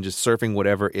YouTube and just surfing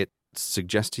whatever it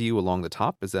suggests to you along the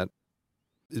top?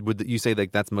 Would you say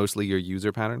like that's mostly your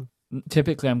user pattern?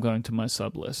 Typically, I'm going to my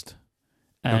sub list.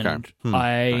 And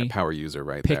I power user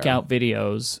right pick there. out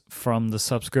videos from the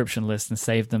subscription list and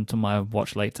save them to my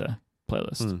watch later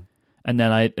playlist. And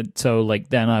then I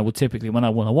will typically, when I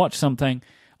want to watch something,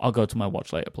 I'll go to my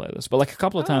watch later playlist. But like a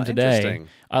couple of times a day,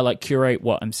 I like curate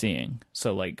what I'm seeing.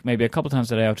 So like maybe a couple of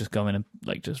times a day, I'll just go in and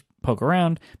like just poke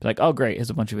around, be like, oh great,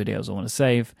 here's a bunch of videos I want to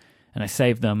save, and I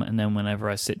save them. And then whenever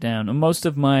I sit down, and most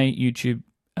of my YouTube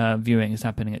viewing is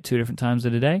happening at 2 different times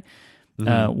of the day.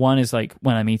 One is like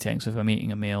when I'm eating, so if I'm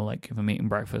eating a meal, like if I'm eating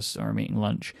breakfast or I'm eating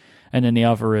lunch, and then the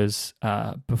other is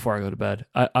before I go to bed.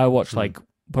 I watch like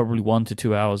probably 1 to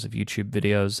 2 hours of YouTube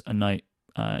videos a night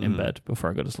in bed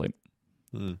before I go to sleep.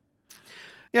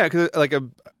 Yeah, because like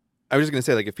I was just gonna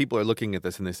say, like, if people are looking at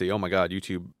this and they say, "Oh my God,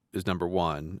 YouTube is number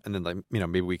one," and then like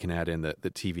maybe we can add in the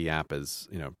TV app as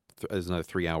as another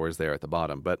 3 hours there at the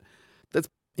bottom, but that's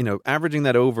averaging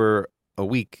that over a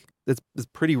week. That's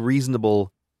pretty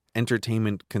reasonable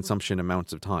entertainment consumption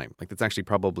amounts of time. Like, that's actually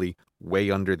probably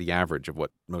way under the average of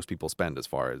what most people spend as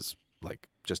far as like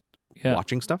just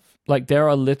watching stuff. Like, there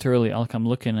are literally, like, I'm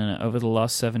looking at it over the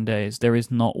last 7 days, there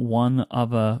is not one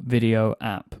other video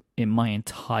app in my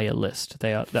entire list.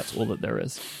 That's all that there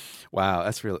is. Wow,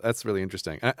 that's really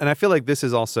interesting. And I feel like this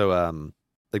is also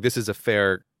this is a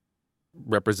fair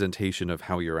representation of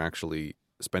how you're actually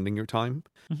spending your time.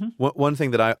 One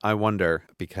thing that I wonder,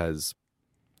 because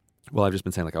I've just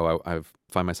been saying, like, I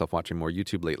find myself watching more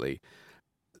YouTube lately.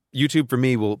 YouTube for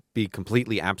me will be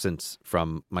completely absent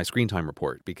from my screen time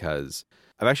report because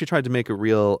I've actually tried to make a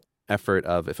real effort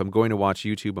of if I'm going to watch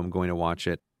YouTube, I'm going to watch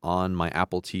it on my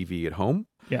Apple TV at home.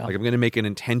 Yeah. Like I'm going to make an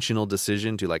intentional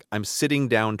decision to like I'm sitting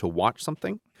down to watch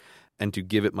something and to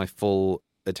give it my full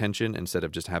attention instead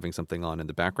of just having something on in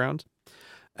the background.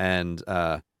 And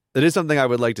that is something I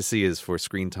would like to see is for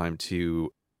screen time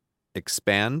to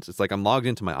expand. It's like I'm logged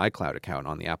into my iCloud account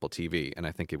on the Apple TV, and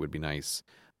I think it would be nice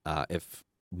if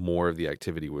more of the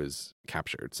activity was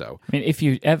captured. So I mean, if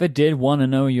you ever did want to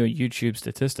know your YouTube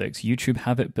statistics, YouTube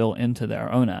have it built into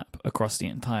their own app across the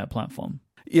entire platform.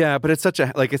 yeah, but it's such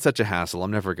a hassle.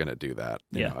 I'm never going to do that.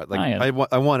 You know, like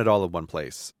I want it all in one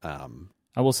place.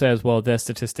 I will say as well, their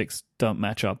statistics don't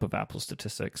match up with Apple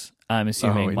statistics. I'm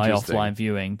assuming my offline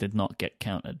viewing did not get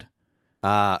counted.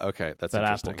 Okay, that's but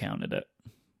interesting. Apple counted it.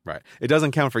 Right. It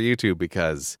doesn't count for YouTube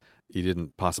because you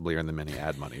didn't possibly earn them any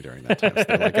ad money during that time. So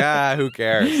they're like, who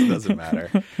cares? It doesn't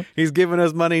matter. He's giving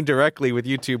us money directly with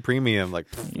YouTube Premium. Like,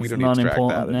 we don't need to track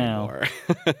that anymore.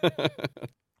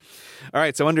 All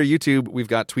right, so under YouTube, we've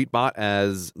got Tweetbot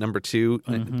as number 2.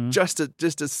 Mm-hmm. Just a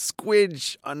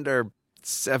squidge under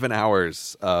 7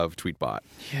 hours of Tweetbot.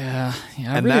 Yeah, I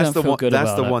and really that's don't feel good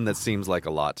that's about the it. one that seems like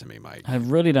a lot to me, Mike. I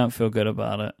really don't feel good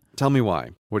about it. Tell me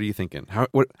why. What are you thinking?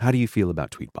 How do you feel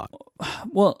about Tweetbot?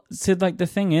 Well, see, like the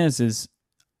thing is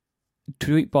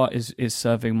Tweetbot is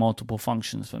serving multiple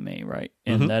functions for me, right?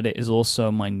 In that it is also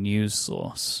my news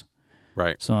source.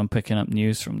 Right. So I'm picking up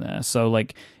news from there. So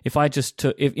like if I just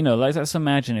took, like let's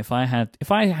imagine if I had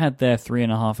their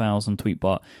 3.5 hours on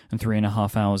Tweetbot and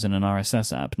 3.5 hours in an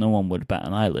RSS app, no one would bat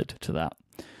an eyelid to that.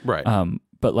 Right.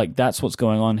 But like that's what's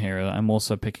going on here. I'm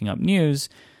also picking up news.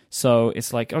 So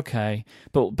it's like, okay,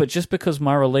 but just because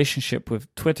my relationship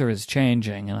with Twitter is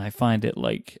changing, and I find it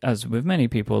like, as with many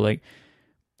people, like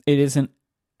it isn't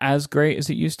as great as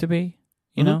it used to be.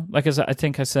 You know, like as I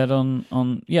think I said on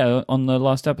the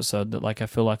last episode that like I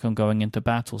feel like I'm going into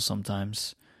battle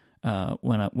sometimes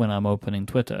when I'm opening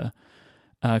Twitter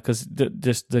because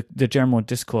the general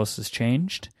discourse has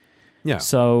changed. Yeah.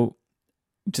 So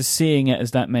just seeing it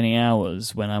as that many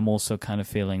hours when I'm also kind of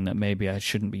feeling that maybe I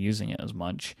shouldn't be using it as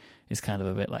much is kind of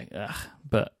a bit like ugh.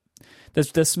 But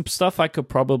there's some stuff I could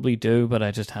probably do, but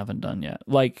I just haven't done yet.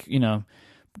 Like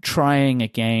trying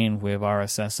again with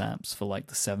RSS apps for like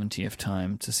the 70th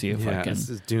time to see if I can. This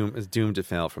is doomed to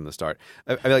fail from the start.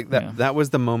 I like that. Yeah. That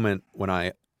was the moment when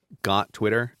I got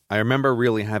Twitter. I remember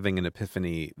really having an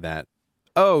epiphany that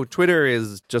Twitter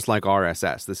is just like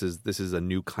RSS. This is a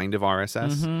new kind of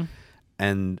RSS,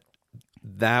 and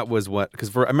that was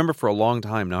because I remember for a long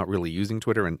time not really using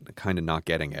Twitter and kind of not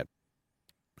getting it,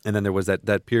 and then there was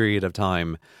that period of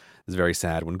time. It's very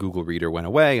sad when Google Reader went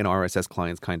away and RSS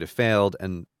clients kind of failed,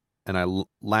 and I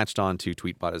latched on to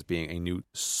Tweetbot as being a new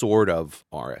sort of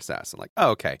RSS. I'm like,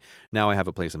 okay, now I have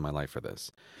a place in my life for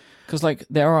this. Because like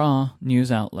there are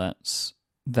news outlets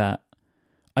that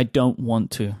I don't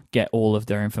want to get all of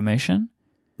their information.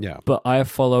 Yeah. But I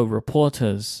follow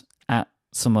reporters at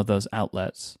some of those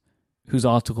outlets whose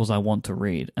articles I want to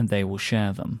read, and they will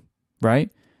share them,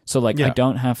 right? So like I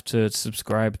don't have to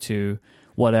subscribe to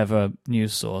whatever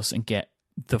news source and get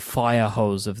the fire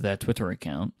hose of their Twitter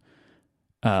account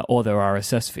or their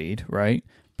RSS feed, right?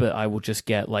 But I will just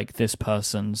get like this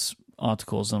person's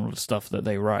articles and stuff that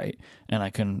they write, and I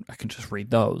can just read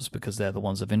those because they're the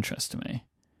ones of interest to me.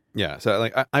 Yeah, so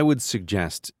like I would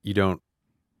suggest you don't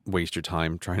waste your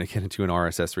time trying to get into an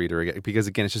RSS reader because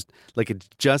again, it's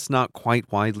just not quite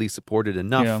widely supported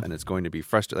enough, and it's going to be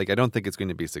frustrating. Like I don't think it's going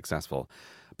to be successful,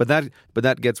 but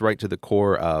that gets right to the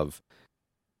core of.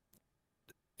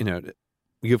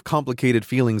 You have complicated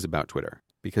feelings about Twitter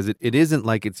because it isn't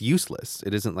like it's useless.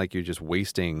 It isn't like you're just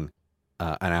wasting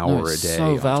an hour a day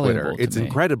on Twitter. It's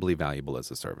incredibly valuable as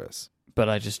a service. But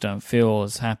I just don't feel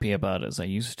as happy about it as I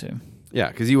used to. Yeah,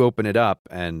 because you open it up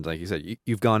and like you said,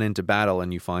 you've gone into battle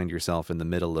and you find yourself in the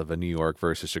middle of a New York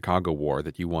versus Chicago war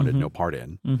that you wanted no part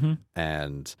in. Mm-hmm.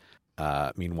 And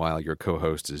meanwhile, your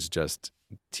co-host is just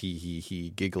tee-hee-hee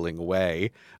giggling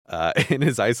away in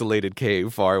his isolated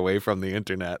cave far away from the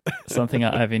internet. Something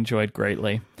I've enjoyed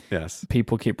greatly. Yes.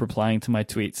 People keep replying to my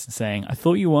tweets and saying, I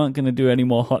thought you weren't going to do any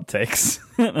more hot takes.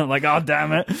 And I'm like, oh,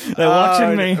 damn it. They're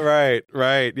watching me.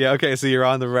 Right. Yeah, okay, so you're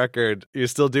on the record. You're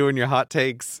still doing your hot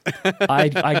takes.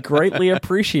 I greatly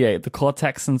appreciate the Core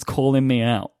Texans calling me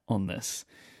out on this.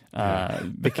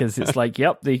 Because it's like,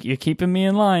 yep, you're keeping me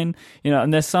in line,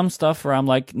 and there's some stuff where I'm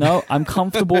like, no, I'm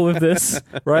comfortable with this,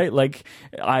 right? Like,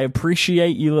 I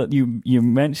appreciate you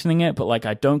mentioning it, but like,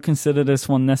 I don't consider this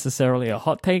one necessarily a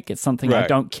hot take. It's something I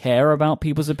don't care about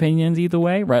people's opinions either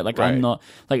way, right? Like, I'm not,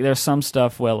 like, there's some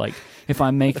stuff where like, if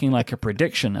I'm making like a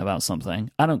prediction about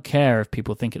something, I don't care if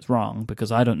people think it's wrong because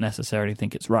I don't necessarily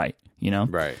think it's right,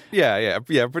 Right. Yeah.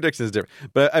 Prediction is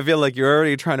different, but I feel like you're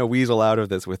already trying to weasel out of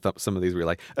this with some of these. Where you're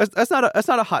like, that's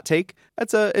not a hot take.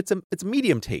 It's a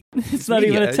medium take. It's not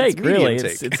even a take, really.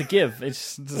 It's a give.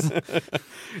 It's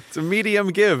it's a medium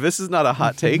give. This is not a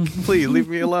hot take. Please leave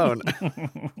me alone.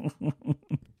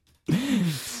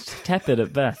 Tepid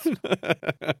at best.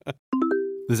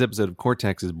 This episode of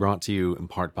Cortex is brought to you in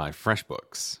part by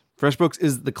FreshBooks. FreshBooks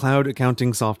is the cloud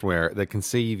accounting software that can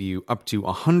save you up to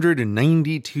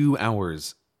 192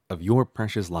 hours of your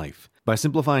precious life. By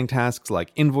simplifying tasks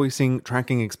like invoicing,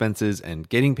 tracking expenses, and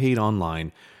getting paid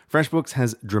online, FreshBooks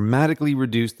has dramatically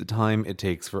reduced the time it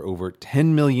takes for over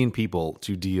 10 million people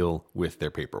to deal with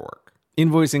their paperwork.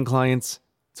 Invoicing clients,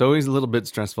 it's always a little bit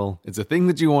stressful. It's a thing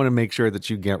that you want to make sure that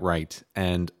you get right,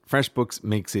 and FreshBooks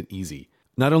makes it easy.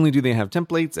 Not only do they have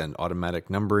templates and automatic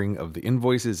numbering of the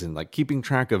invoices and keeping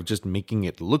track of just making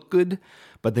it look good,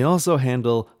 but they also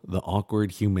handle the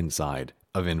awkward human side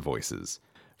of invoices.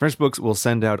 FreshBooks will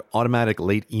send out automatic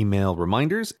late email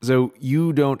reminders, so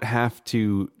you don't have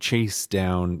to chase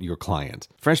down your client.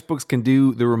 FreshBooks can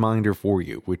do the reminder for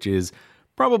you, which is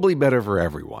probably better for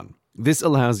everyone. This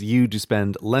allows you to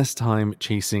spend less time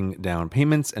chasing down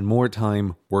payments and more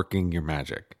time working your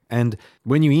magic. And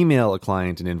when you email a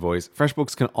client an invoice,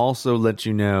 FreshBooks can also let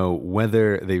you know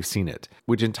whether they've seen it,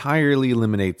 which entirely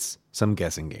eliminates some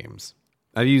guessing games.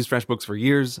 I've used FreshBooks for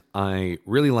years. I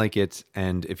really like it.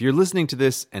 And if you're listening to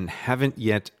this and haven't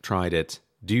yet tried it,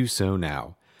 do so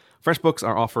now. FreshBooks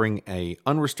are offering an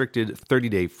unrestricted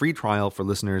 30-day free trial for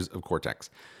listeners of Cortex.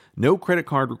 No credit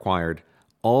card required.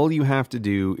 All you have to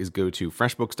do is go to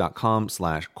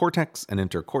freshbooks.com/Cortex and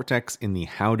enter Cortex in the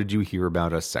How Did You Hear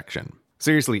About Us section.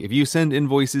 Seriously, if you send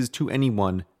invoices to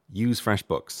anyone, use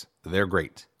FreshBooks. They're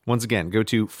great. Once again, go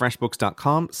to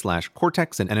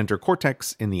freshbooks.com/Cortex and enter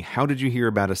Cortex in the How Did You Hear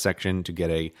About Us section to get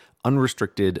a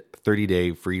unrestricted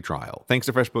 30-day free trial. Thanks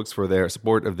to FreshBooks for their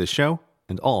support of this show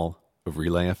and all of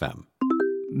Relay FM.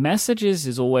 Messages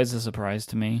is always a surprise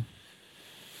to me.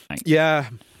 Yeah,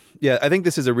 I think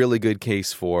this is a really good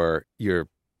case for your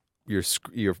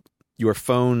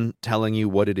phone telling you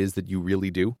what it is that you really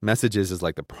do. Messages is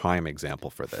like the prime example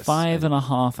for this.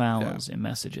 5.5 hours in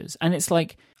messages. And it's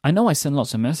like, I know I send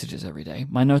lots of messages every day.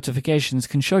 My notifications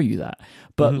can show you that.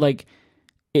 But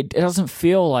it doesn't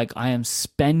feel like I am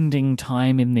spending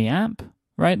time in the app,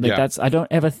 right? I don't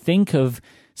ever think of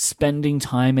spending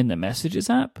time in the Messages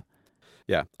app.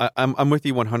 Yeah, I'm with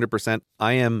you 100%.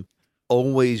 I am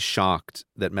always shocked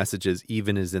that Messages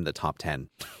even is in the top 10.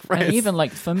 Right? And even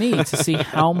for me to see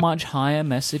how much higher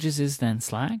Messages is than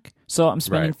Slack. So I'm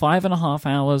spending 5.5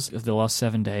 hours of the last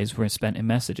 7 days were spent in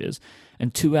Messages,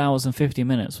 and 2 hours and 50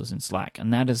 minutes was in Slack,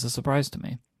 and that is a surprise to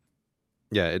me.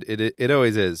 Yeah, it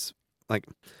always is. I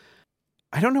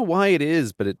don't know why it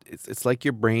is, but it's like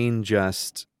your brain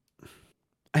just.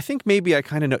 I think maybe I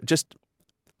kind of know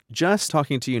Just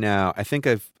talking to you now, I think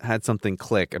I've had something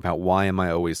click about why am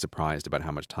I always surprised about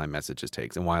how much time Messages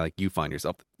takes and why you find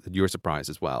yourself that you're surprised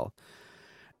as well.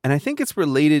 And I think it's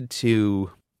related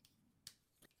to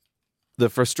the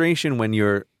frustration when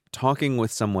you're talking with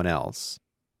someone else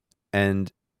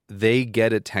and they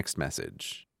get a text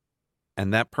message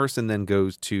and that person then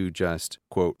goes to just,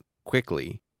 quote,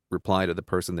 quickly reply to the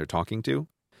person they're talking to.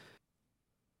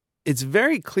 It's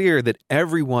very clear that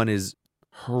everyone is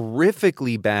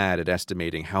horrifically bad at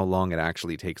estimating how long it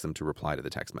actually takes them to reply to the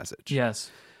text message. Yes.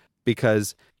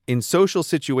 Because in social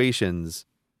situations,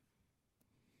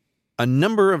 a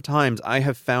number of times I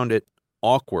have found it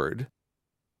awkward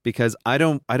because I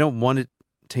don't want to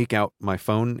take out my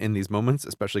phone in these moments,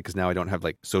 especially because now I don't have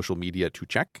social media to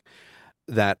check,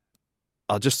 that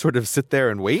I'll just sort of sit there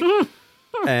and wait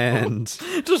and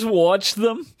just watch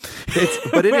them.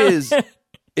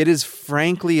 It is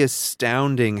frankly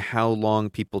astounding how long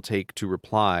people take to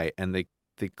reply, and they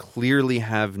clearly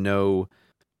have no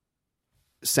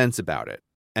sense about it.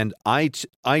 And I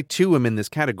too am in this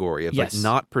category of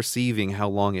not perceiving how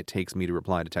long it takes me to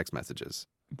reply to text messages.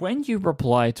 When you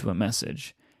reply to a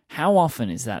message, how often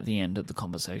is that the end of the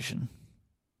conversation?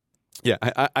 Yeah,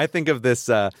 I think of this.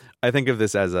 I think of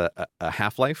this as a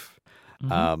half-life.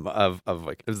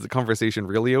 Is the conversation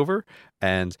really over?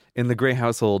 And in the Gray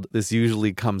household, this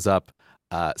usually comes up,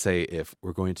 say, if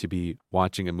we're going to be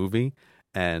watching a movie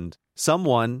and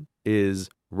someone is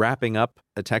wrapping up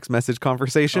a text message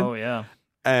conversation. Oh, yeah.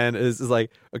 And is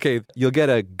like, okay, you'll get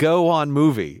a go on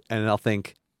movie. And I'll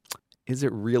think, is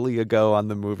it really a go on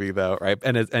the movie though? Right.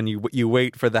 And you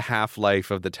wait for the half-life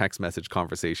of the text message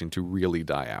conversation to really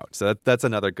die out. So that's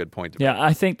another good point. Yeah,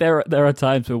 I think there are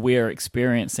times where we are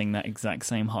experiencing that exact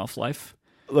same half-life.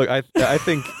 Look, I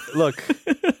think look,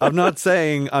 I'm not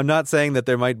saying that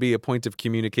there might be a point of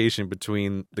communication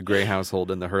between the Gray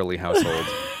household and the Hurley household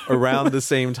around the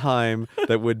same time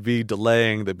that would be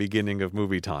delaying the beginning of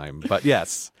movie time. But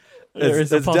yes, it's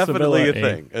definitely a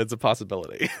thing. It's a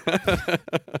possibility.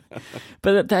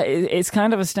 But it's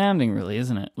kind of astounding, really,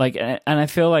 isn't it? Like, and I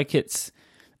feel like it's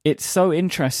so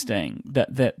interesting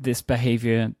that this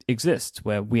behavior exists,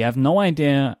 where we have no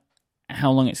idea how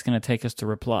long it's going to take us to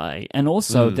reply. And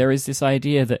also there is this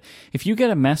idea that if you get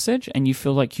a message and you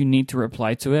feel like you need to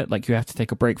reply to it, like you have to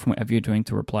take a break from whatever you're doing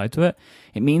to reply to it,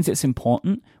 it means it's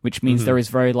important, which means there is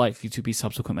very likely to be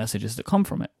subsequent messages that come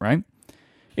from it, right?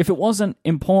 If it wasn't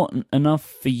important enough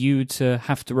for you to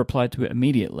have to reply to it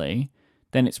immediately,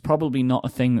 then it's probably not a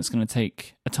thing that's going to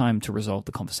take a time to resolve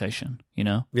the conversation, you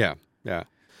know? Yeah.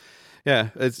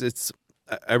 It's.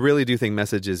 I really do think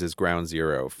messages is ground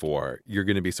zero for you're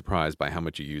going to be surprised by how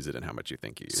much you use it and how much you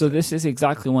think you use it. So this is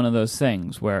exactly one of those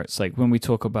things where it's like when we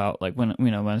talk about like when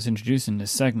I was introducing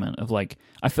this segment of like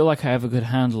I feel like I have a good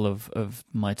handle of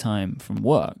my time from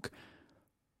work,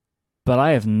 but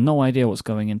I have no idea what's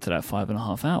going into that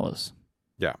 5.5 hours.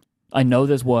 Yeah. I know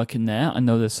there's work in there. I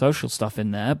know there's social stuff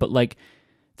in there, but like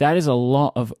that is a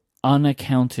lot of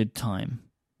unaccounted time.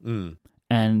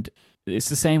 And it's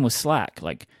the same with Slack.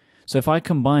 Like, so if I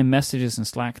combine messages and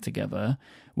Slack together,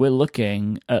 we're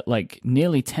looking at like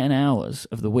nearly 10 hours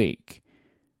of the week,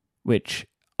 which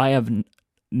I have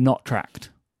not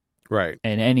tracked. Right.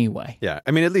 In any way. Yeah.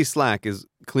 I mean, at least Slack is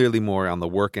clearly more on the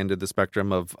work end of the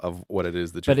spectrum of what it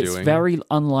is that you're doing. But it's very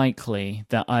unlikely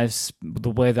that the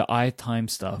way that I time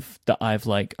stuff, that I've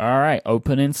like, all right,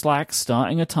 open in Slack,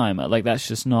 starting a timer. Like, that's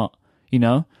just not, you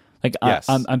know? Like, yes.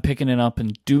 I'm picking it up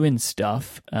and doing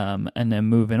stuff and then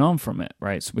moving on from it,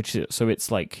 right? So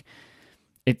it's like,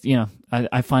 you know,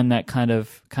 I find that kind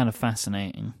of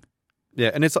fascinating. Yeah,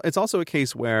 and it's also a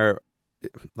case where,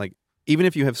 like, even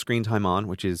if you have screen time on,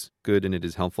 which is good and it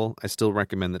is helpful, I still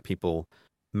recommend that people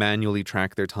manually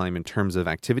track their time in terms of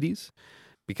activities,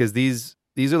 because these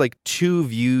are like two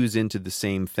views into the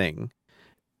same thing.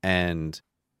 And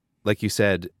like you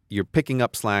said, you're picking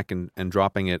up Slack and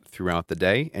dropping it throughout the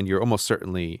day, and you're almost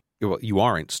certainly, well, you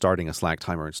aren't starting a Slack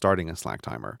timer and starting a Slack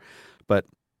timer. But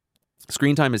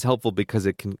screen time is helpful because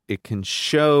it can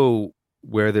show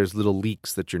where there's little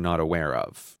leaks that you're not aware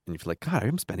of. And you feel like, God,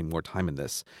 I'm spending more time in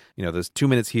this. You know, there's 2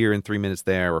 minutes here and 3 minutes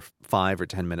there, or 5 or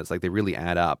 10 minutes. Like, they really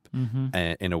add up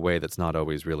in a way that's not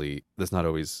always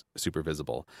super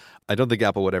visible. I don't think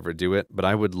Apple would ever do it, but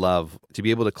I would love to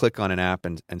be able to click on an app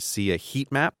and see a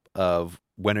heat map of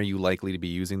when are you likely to be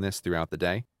using this throughout the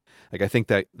day. Like, I think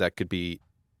that could be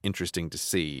interesting to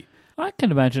see. I can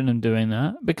imagine them doing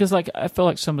that, because like I feel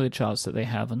like some of the charts that they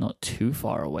have are not too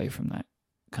far away from that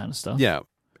kind of stuff. Yeah.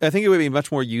 I think it would be much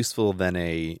more useful than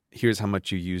here's how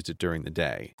much you used it during the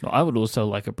day. Well, I would also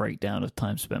like a breakdown of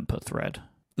time spent per thread.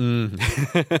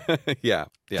 Yeah.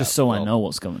 Just so I know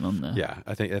what's going on there. Yeah,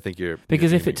 I think you're...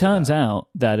 Because if it turns out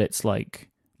that it's like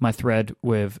my thread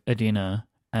with Adina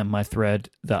and my thread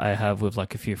that I have with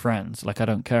like a few friends, like I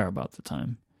don't care about the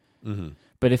time.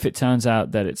 But if it turns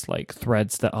out that it's like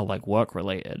threads that are like work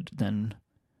related, then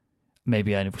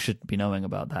maybe I shouldn't be knowing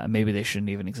about that. Maybe they shouldn't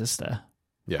even exist there.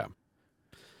 Yeah.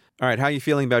 All right. How are you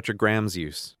feeling about your grams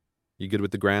use? You good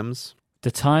with the grams? The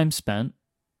time spent.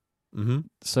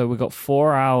 So we got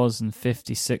 4 hours and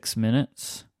 56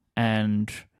 minutes.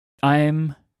 And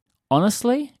I'm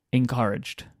honestly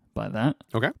encouraged by that.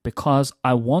 Okay. Because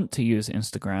I want to use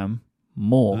Instagram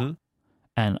more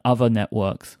and other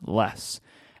networks less.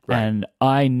 Right. And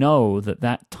I know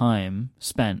that time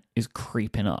spent is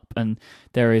creeping up. And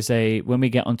there is when we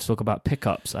get on to talk about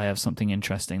pickups, I have something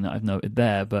interesting that I've noted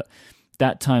there. But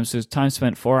that time, so time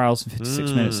spent 4 hours and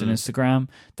 56 minutes in Instagram,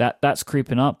 that's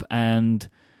creeping up. And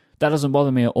that doesn't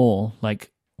bother me at all.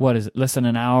 Like, what is it, less than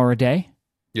an hour a day?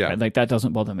 Yeah. Right? Like, that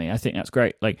doesn't bother me. I think that's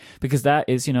great. Like, because that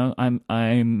is, you know,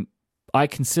 I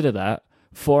consider that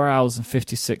 4 hours and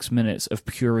 56 minutes of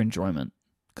pure enjoyment,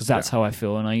 because that's how I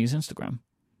feel when I use Instagram.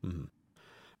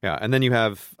 Yeah, and then you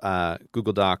have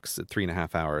Google Docs at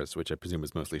 3.5 hours, which I presume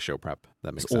is mostly show prep.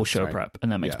 That makes sense. All show right? prep,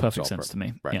 and that makes perfect sense to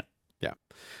me. Right. Yeah.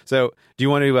 So, do you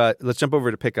want to let's jump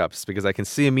over to pickups, because I can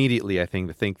see immediately, I think,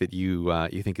 the thing that you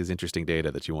think is interesting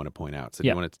data that you want to point out. So, do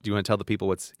you want to tell the people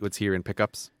what's here in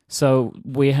pickups? So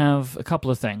we have a couple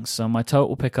of things. So my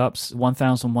total pickups,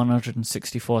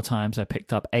 1,164 times I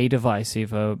picked up a device,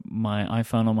 either my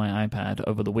iPhone or my iPad,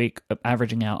 over the week,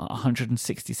 averaging out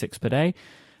 166 per day.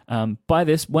 By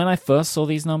this, when I first saw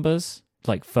these numbers,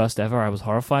 like first ever, I was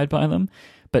horrified by them.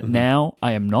 But now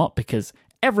I am not, because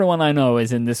everyone I know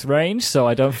is in this range, so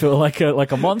I don't feel like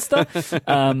a monster.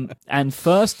 And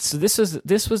first, so this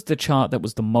was the chart that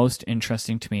was the most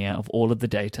interesting to me out of all of the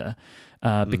data,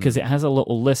 because it has a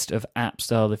little list of apps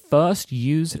that are the first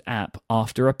used app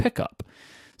after a pickup.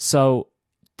 So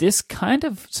this kind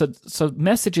of so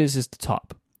messages is the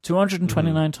top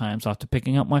 229 times after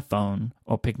picking up my phone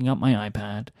or picking up my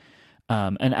iPad.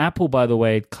 And Apple, by the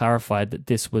way, clarified that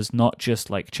this was not just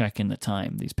like checking the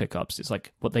time, these pickups. It's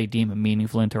like what they deem a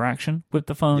meaningful interaction with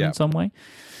the phone in some way.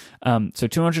 So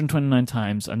 229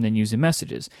 times I'm then using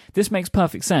messages. This makes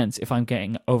perfect sense if I'm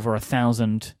getting over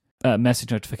 1,000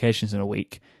 message notifications in a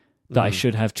week that I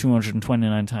should have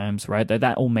 229 times, right?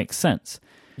 That all makes sense.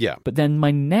 Yeah. But then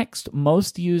my next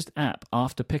most used app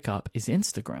after pickup is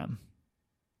Instagram.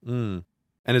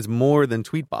 And it's more than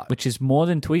Tweetbot. Which is more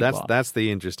than Tweetbot. That's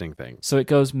the interesting thing. So it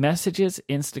goes messages,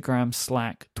 Instagram,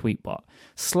 Slack, Tweetbot.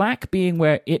 Slack being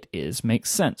where it is makes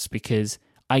sense because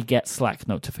I get Slack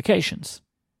notifications,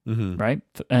 right?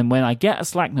 And when I get a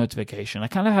Slack notification, I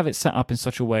kind of have it set up in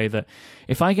such a way that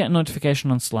if I get a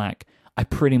notification on Slack, I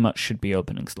pretty much should be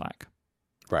opening Slack.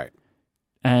 Right.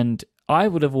 And I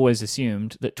would have always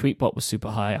assumed that Tweetbot was super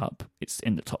high up. It's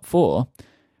in the top 4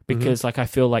 because I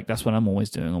feel like that's what I'm always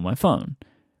doing on my phone.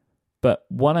 But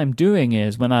what I'm doing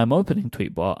is when I'm opening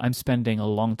Tweetbot, I'm spending a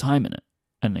long time in it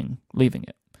and then leaving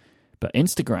it. But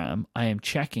Instagram, I am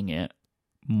checking it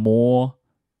more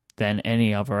than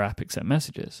any other app except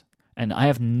messages. And I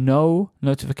have no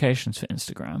notifications for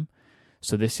Instagram.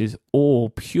 So this is all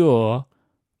pure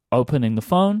opening the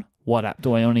phone. What app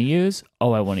do I want to use?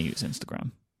 Oh, I want to use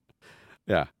Instagram.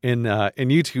 Yeah. In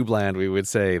YouTube land, we would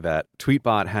say that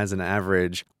Tweetbot has an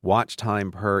average watch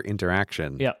time per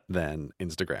interaction than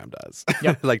Instagram does.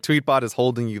 Yep. Like Tweetbot is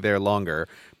holding you there longer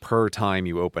per time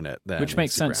you open it than Which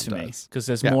makes Instagram sense to does. me because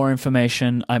there's more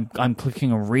information. I'm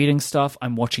clicking and reading stuff.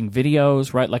 I'm watching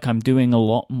videos, right? Like I'm doing a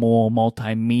lot more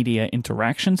multimedia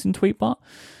interactions in Tweetbot.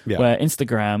 Yeah. Where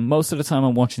Instagram, most of the time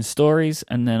I'm watching stories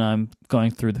and then I'm going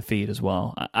through the feed as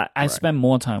well. I spend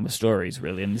more time with stories,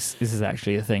 really, and this is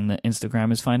actually a thing that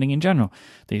Instagram is finding in general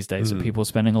these days, that people are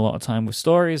spending a lot of time with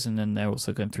stories and then they're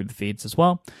also going through the feeds as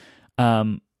well.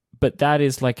 But that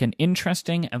is like an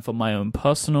interesting and for my own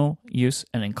personal use,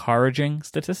 an encouraging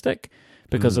statistic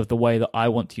because of the way that I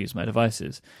want to use my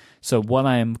devices. So what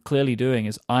I am clearly doing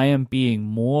is I am being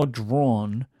more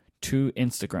drawn to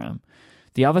Instagram.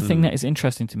 The other thing that is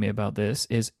interesting to me about this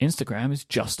is Instagram is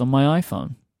just on my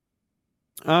iPhone.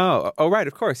 Oh, right,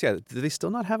 of course, yeah. Do they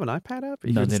still not have an iPad app?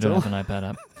 No, they don't have an iPad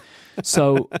app.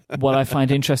 So what I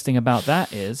find interesting about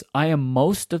that is I am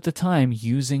most of the time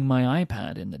using my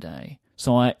iPad in the day.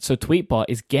 So Tweetbot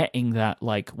is getting that,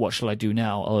 like, what shall I do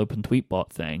now? I'll open Tweetbot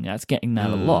thing. That's getting that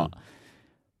a lot.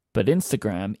 But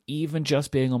Instagram, even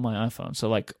just being on my iPhone, so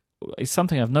like it's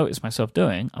something I've noticed myself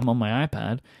doing. I'm on my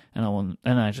iPad and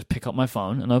I just pick up my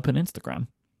phone and open Instagram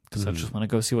because I just want to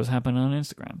go see what's happening on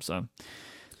Instagram. So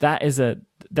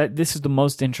this is the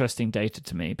most interesting data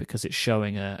to me because it's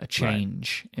showing a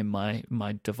change in my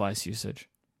device usage.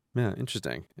 Yeah,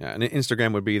 interesting. Yeah, and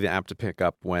Instagram would be the app to pick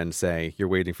up when, say, you're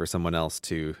waiting for someone else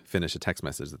to finish a text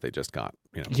message that they just got,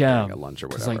 during a lunch or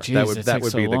whatever. Like, geez, that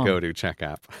would be the go-to check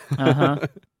app.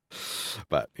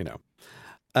 But,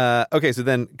 okay, so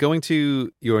then going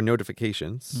to your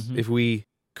notifications, if we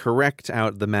correct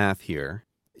out the math here,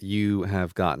 you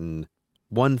have gotten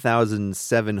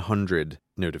 1,700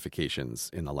 notifications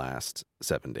in the last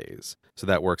 7 days. So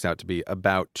that works out to be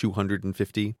about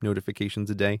 250 notifications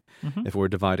a day if we're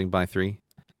dividing by 3.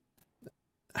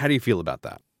 How do you feel about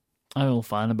that? I feel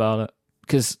fine about it.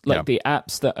 Because the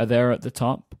apps that are there at the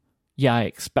top, I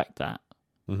expect that,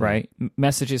 right?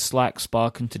 Messages, Slack,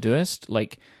 Spark, and Todoist,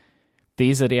 like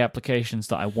these are the applications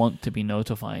that I want to be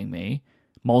notifying me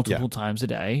multiple times a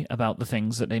day about the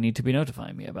things that they need to be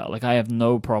notifying me about. Like I have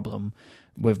no problem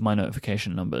with my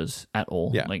notification numbers at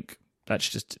all. Yeah. Like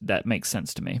that makes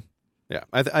sense to me. Yeah,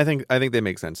 I think they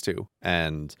make sense too.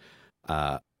 And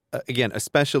again,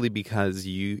 especially because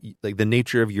you like the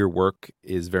nature of your work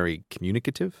is very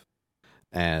communicative,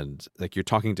 and like you're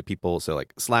talking to people. So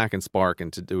like Slack and Spark and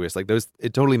Todoist, like those,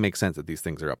 it totally makes sense that these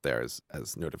things are up there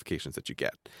as notifications that you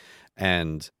get.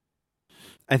 And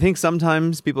I think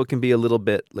sometimes people can be a little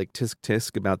bit like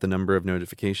tisk about the number of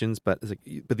notifications, but it's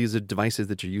like, but these are devices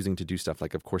that you're using to do stuff.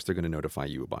 Like, of course, they're going to notify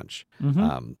you a bunch.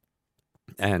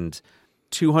 And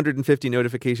 250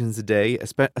 notifications a day,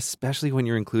 especially when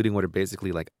you're including what are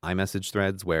basically like iMessage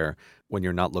threads, where when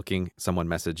you're not looking, someone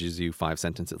messages you 5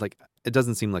 sentences. Like, it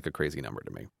doesn't seem like a crazy number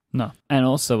to me. No, and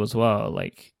also as well,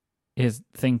 like, here's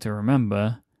the thing to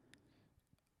remember: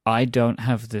 I don't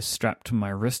have this strapped to my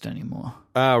wrist anymore.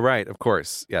 Oh, right, of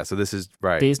course. Yeah, so this is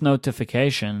right. These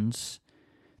notifications,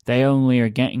 they only are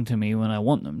getting to me when I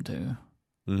want them to.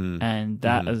 Mm-hmm. And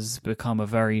that has become a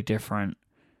very different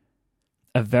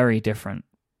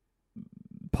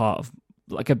part of,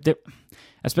 like,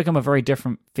 it's become a very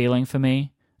different feeling for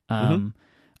me. I'm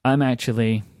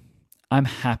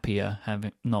happier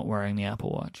not wearing the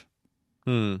Apple Watch.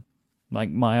 Like,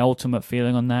 my ultimate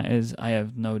feeling on that is I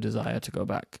have no desire to go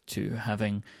back to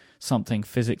having something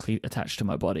physically attached to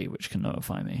my body which can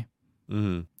notify me.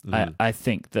 I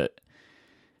think that,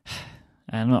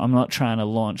 and I'm not trying to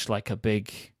launch like a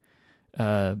big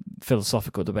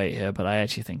philosophical debate here, but I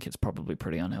actually think it's probably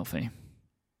pretty unhealthy.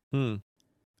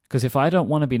 Because if I don't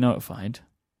want to be notified,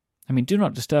 I mean, Do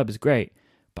Not Disturb is great,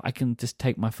 but I can just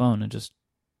take my phone and just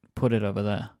put it over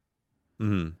there.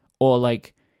 Or,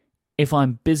 like, if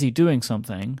I'm busy doing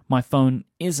something, my phone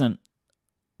isn't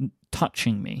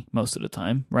touching me most of the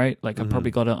time, right? Like, I've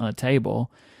probably got it on a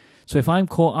table. So if I'm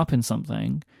caught up in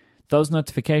something, those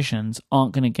notifications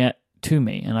aren't going to get to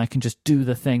me, and I can just do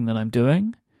the thing that I'm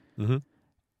doing.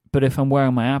 But if I'm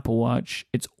wearing my Apple Watch,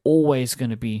 it's always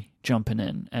going to be jumping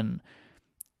in. And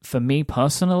for me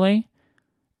personally,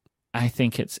 I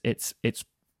think it's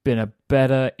been a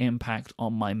better impact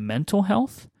on my mental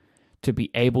health to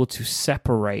be able to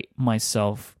separate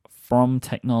myself from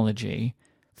technology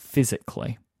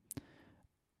physically.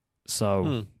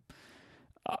 So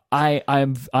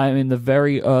I'm in the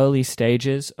very early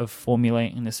stages of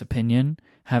formulating this opinion,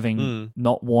 having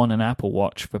not worn an Apple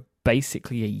Watch for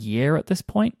basically a year at this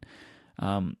point.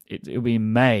 It'll be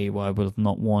May where I would have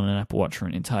not worn an Apple Watch for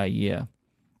an entire year.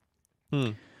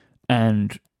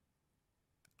 And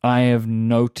I have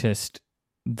noticed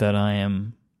that I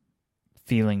am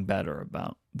feeling better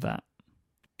about that.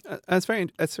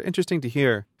 That's interesting to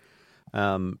hear.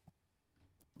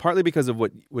 Partly because of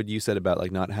what you said about,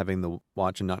 like, not having the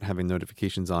watch and not having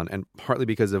notifications on, and partly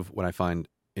because of what I find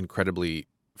incredibly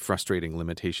frustrating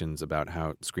limitations about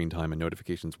how screen time and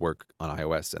notifications work on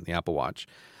iOS and the Apple Watch.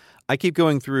 I keep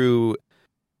going through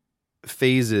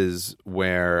phases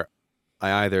where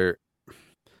it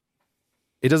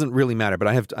doesn't really matter, but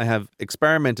I have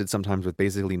experimented sometimes with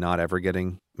basically not ever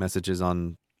getting messages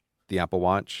on the Apple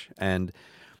Watch, and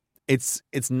it's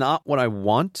not what I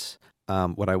want.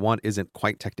 What I want isn't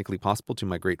quite technically possible, to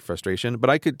my great frustration, but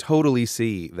I could totally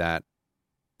see that,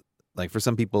 like, for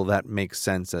some people that makes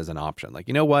sense as an option. Like,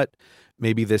 you know what?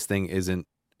 Maybe this thing isn't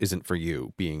for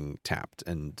you, being tapped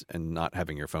and not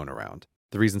having your phone around.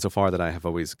 The reason so far that I have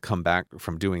always come back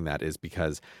from doing that is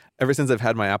because ever since I've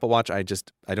had my Apple Watch, I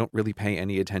don't really pay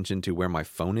any attention to where my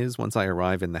phone is once I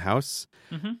arrive in the house.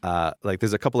 Like,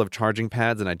 there's a couple of charging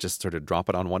pads, and I just sort of drop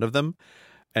it on one of them.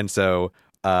 And so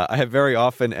I have very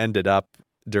often ended up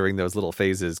during those little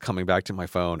phases coming back to my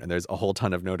phone, and there's a whole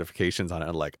ton of notifications on it.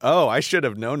 I'm like, oh, I should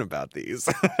have known about these.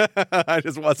 I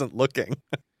just wasn't looking.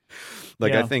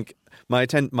 Like, I think my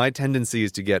tendency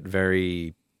is to get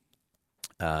very...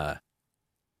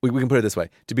 We can put it this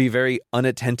way, to be very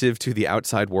unattentive to the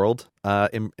outside world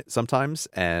sometimes.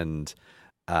 And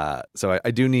so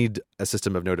I do need a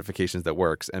system of notifications that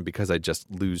works. And because I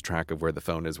just lose track of where the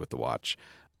phone is with the watch,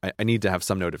 I need to have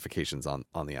some notifications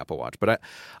on the Apple Watch. But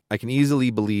I can easily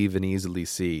believe and easily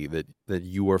see that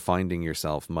you are finding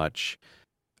yourself much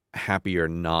happier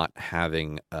not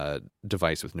having a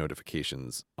device with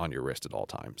notifications on your wrist at all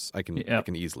times. I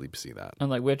can easily see that. And,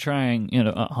 like, we're trying,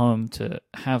 at home to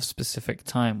have specific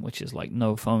time, which is like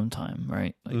no phone time,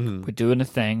 right? Like, we're doing a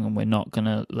thing, and we're not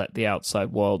gonna let the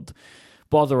outside world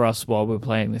bother us while we're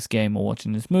playing this game or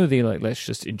watching this movie. Like, let's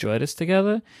just enjoy this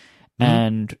together.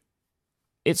 And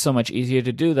it's so much easier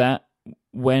to do that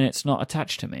when it's not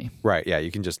attached to me. Right. Yeah.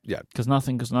 You can just because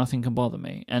nothing can bother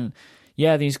me. And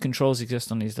yeah, these controls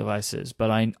exist on these devices, but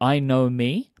I know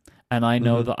me, and I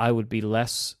know that I would be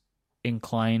less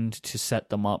inclined to set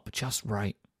them up just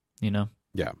right, Yeah.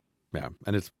 Yeah.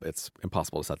 And it's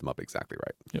impossible to set them up exactly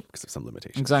right because of some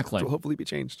limitations. Exactly. Which will hopefully be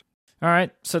changed. All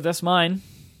right. So that's mine.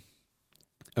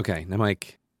 Okay. Now,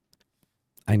 Mike,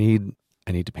 I need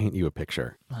to paint you a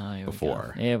picture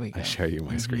before I show you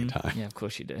my screen time. Yeah, of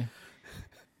course you do.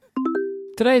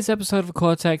 Today's episode of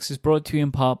Cortex is brought to you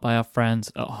in part by our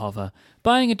friends at Hover.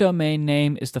 Buying a domain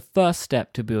name is the first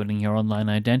step to building your online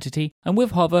identity, and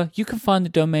with Hover, you can find the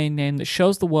domain name that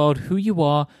shows the world who you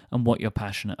are and what you're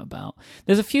passionate about.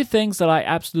 There's a few things that I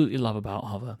absolutely love about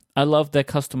Hover. I love their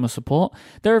customer support.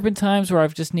 There have been times where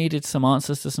I've just needed some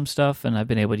answers to some stuff, and I've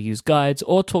been able to use guides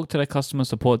or talk to their customer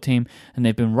support team, and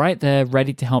they've been right there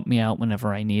ready to help me out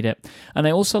whenever I need it. And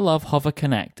I also love Hover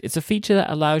Connect. It's a feature that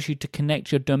allows you to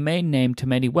connect your domain name to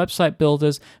many website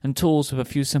builders and tools with a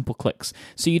few simple clicks.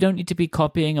 So you don't need to be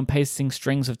copying and pasting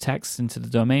strings of text into the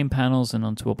domain panels and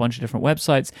onto a bunch of different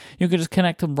websites. You can just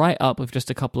connect them right up with just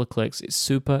a couple of clicks. It's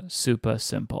super, super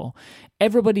simple.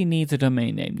 Everybody needs a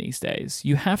domain name these days.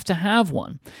 You have to have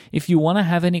one. If you want to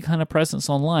have any kind of presence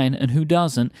online, and who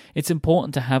doesn't, it's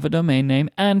important to have a domain name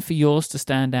and for yours to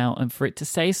stand out and for it to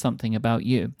say something about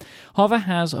you. Hover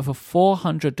has over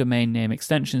 400 domain name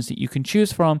extensions that you can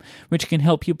choose from, which can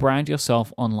help you brand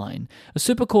yourself online. A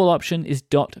super cool option is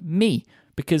 .me,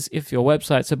 because if your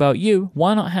website's about you,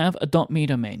 why not have a .me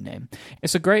domain name?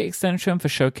 It's a great extension for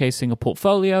showcasing a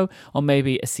portfolio, or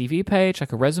maybe a CV page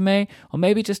like a resume, or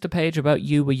maybe just a page about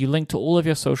you where you link to all of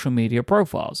your social media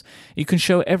profiles. You can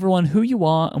show everyone who you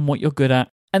are and what you're good at,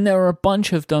 and there are a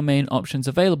bunch of domain options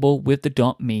available with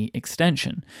the .me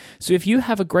extension. So if you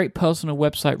have a great personal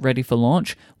website ready for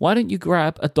launch, why don't you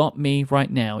grab a .me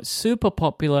right now? It's super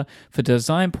popular for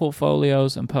design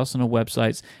portfolios and personal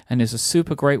websites, and is a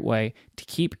super great way to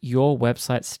keep your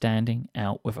website standing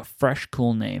out with a fresh,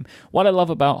 cool name. What I love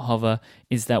about Hover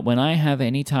is that when I have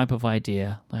any type of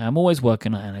idea, like I'm always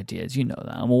working on ideas, you know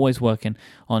that. I'm always working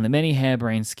on many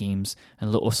harebrained schemes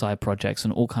and little side projects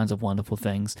and all kinds of wonderful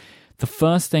things. The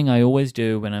first thing I always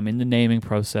do when I'm in the naming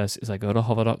process is I go to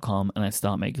hover.com and I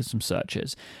start making some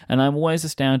searches. And I'm always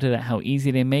astounded at how easy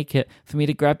they make it for me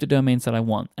to grab the domains that I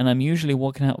want. And I'm usually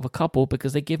walking out with a couple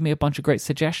because they give me a bunch of great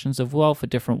suggestions as well for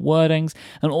different wordings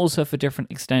and also for different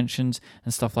extensions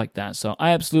and stuff like that. So I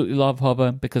absolutely love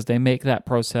Hover because they make that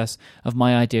process of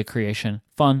my idea creation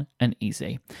fun and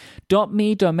easy.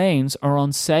 .me domains are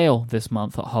on sale this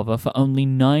month at Hover for only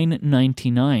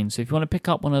 $9.99. So if you want to pick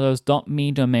up one of those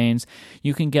 .me domains,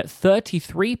 you can get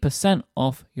 33%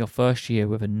 off your first year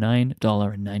with a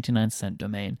 $9.99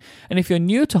 domain. And if you're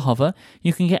new to Hover,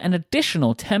 you can get an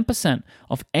additional 10%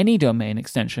 off any domain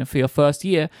extension for your first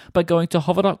year by going to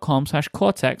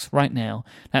hover.com/Cortex right now.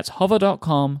 That's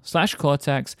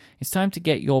hover.com/Cortex. It's time to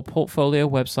get your portfolio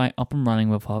website up and running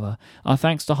with Hover. Our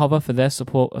thanks to Hover for their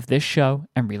support of this show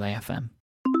and Relay FM.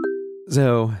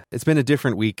 So it's been a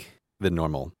different week than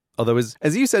normal. Although,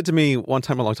 as you said to me one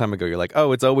time a long time ago, you're like,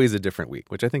 oh, it's always a different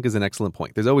week, which I think is an excellent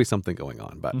point. There's always something going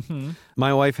on. But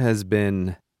my wife has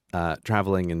been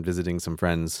traveling and visiting some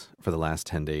friends for the last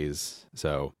 10 days.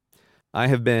 So I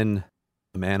have been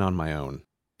a man on my own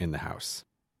in the house.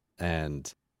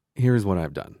 And here's what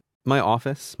I've done. My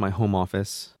office, my home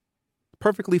office,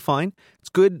 perfectly fine. It's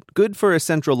good for a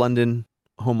central London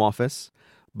home office,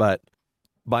 but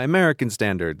by American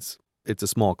standards, it's a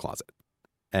small closet.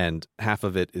 And half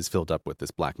of it is filled up with this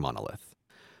black monolith.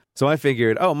 So I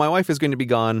figured, my wife is going to be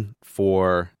gone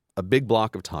for a big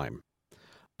block of time.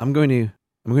 I'm going to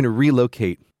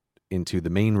relocate into the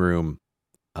main room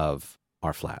of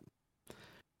our flat.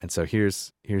 And so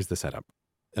here's the setup.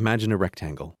 Imagine a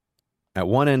rectangle. At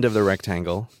one end of the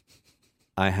rectangle,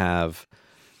 I have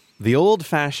the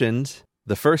old-fashioned,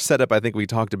 the first setup I think we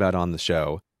talked about on the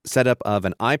show, setup of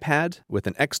an iPad with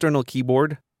an external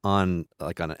keyboard on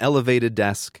an elevated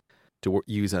desk to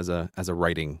use as a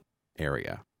writing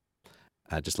area,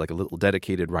 just like a little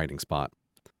dedicated writing spot.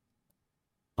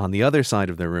 On the other side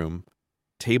of the room,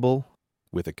 table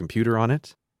with a computer on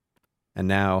it, and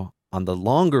now on the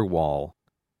longer wall,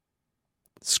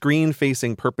 screen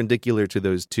facing perpendicular to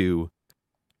those two,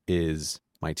 is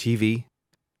my TV,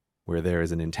 where there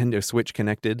is a Nintendo Switch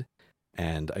connected,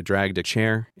 and I dragged a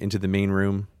chair into the main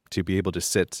room to be able to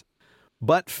sit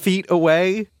but feet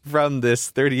away from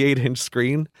this 38-inch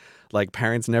screen, like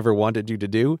parents never wanted you to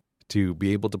do, to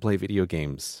be able to play video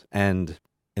games. And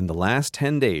in the last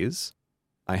 10 days,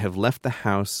 I have left the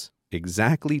house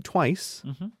exactly twice,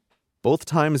 both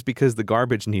times because the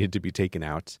garbage needed to be taken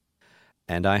out.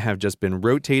 And I have just been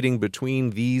rotating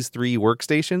between these three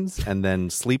workstations and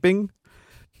then sleeping.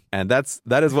 And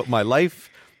that is what my life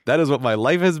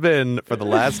has been for the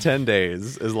last 10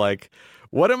 days, is like,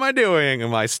 what am I doing?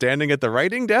 Am I standing at the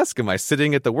writing desk? Am I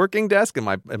sitting at the working desk? Am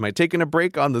I taking a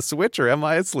break on the Switch, or am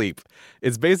I asleep?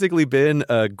 It's basically been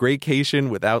a graycation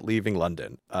without leaving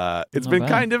London. It's been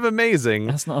kind of amazing.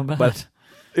 That's not bad. But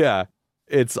yeah,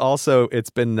 it's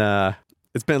been a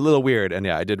little weird. And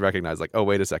yeah, I did recognize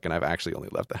wait a second, I've actually only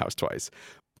left the house twice.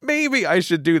 maybe I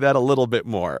should do that a little bit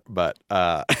more. But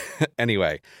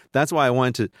anyway, that's why I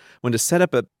wanted to set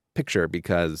up a picture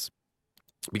because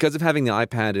of having the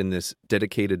iPad in this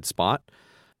dedicated spot,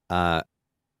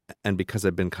 and because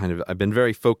I've been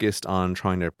very focused on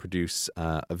trying to produce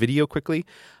a video quickly,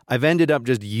 I've ended up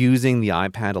just using the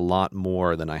iPad a lot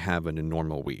more than I have in a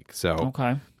normal week. So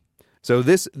Okay. So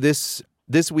this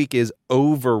week is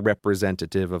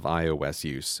over-representative of iOS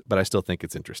use, but I still think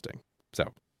it's interesting. So,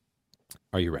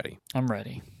 are you ready? I'm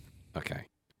ready. Okay.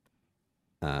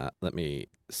 Let me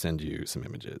send you some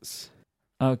images.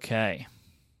 Okay.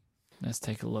 Let's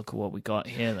take a look at what we got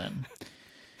here then.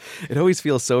 It always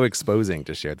feels so exposing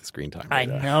to share the screen time. I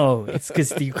data. know. It's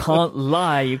because you can't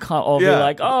lie. You can't all be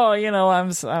like, oh,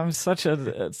 I'm such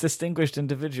a distinguished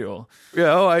individual.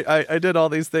 Yeah. Oh, I did all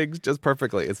these things just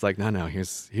perfectly. It's like, no,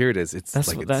 here it is. It's That's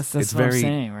like what, it's that's very, what I'm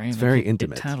saying, right? It's Like, very it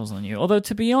intimate. tattles on you. Although,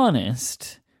 to be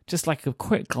honest, just like a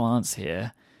quick glance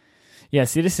here. Yeah,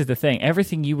 see, this is the thing.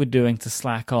 Everything you were doing to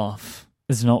slack off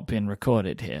has not been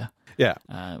recorded here. Yeah.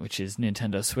 Which is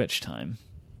Nintendo Switch time.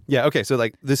 Yeah, okay, so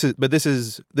like this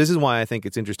is why I think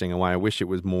it's interesting and why I wish it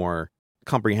was more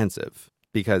comprehensive.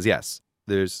 Because yes,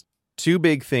 there's two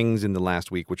big things in the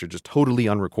last week which are just totally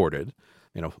unrecorded,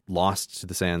 lost to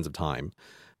the sands of time.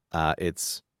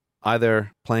 It's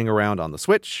either playing around on the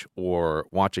Switch or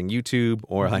watching YouTube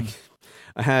or like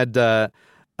I had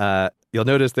you'll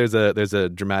notice there's a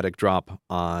dramatic drop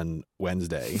on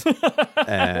Wednesday.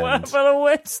 And What about a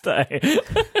Wednesday?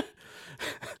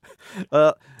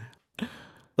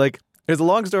 Like, there's a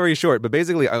long story short, but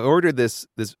basically I ordered this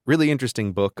really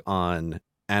interesting book on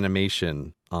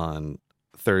animation on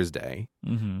Thursday.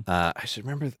 Mm-hmm. I should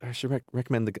remember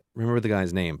the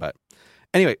guy's name, but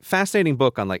anyway, fascinating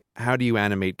book on like how do you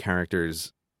animate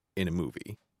characters in a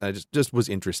movie. I just was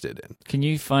interested in. Can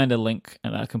you find a link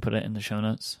and I can put it in the show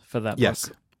notes for that Yes,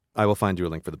 book? I will find you a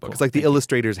link for the book. Cool. It's like the Thank you.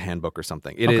 Illustrator's Handbook or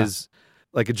something. It is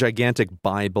like a gigantic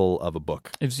Bible of a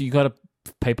book. If you got a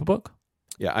paper book?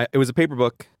 Yeah, it was a paper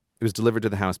book. It was delivered to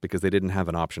the house because they didn't have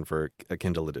an option for a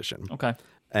Kindle edition. Okay.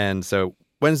 And so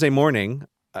Wednesday morning,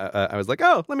 I was like,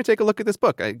 oh, let me take a look at this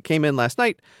book. I came in last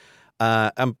night.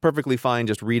 I'm perfectly fine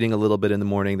just reading a little bit in the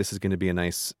morning. This is going to be a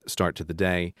nice start to the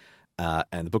day.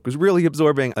 And the book was really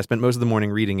absorbing. I spent most of the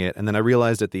morning reading it. And then I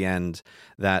realized at the end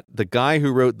that the guy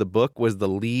who wrote the book was the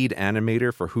lead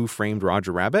animator for Who Framed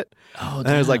Roger Rabbit. Oh, And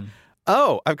I was like,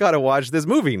 oh, I've got to watch this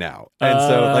movie now. And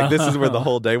so like this is where the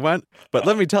whole day went. But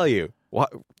let me tell you,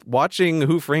 watching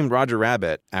Who Framed Roger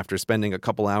Rabbit after spending a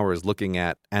couple hours looking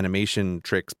at animation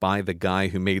tricks by the guy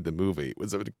who made the movie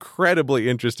was an incredibly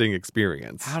interesting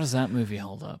experience. how does that movie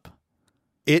hold up?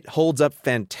 It holds up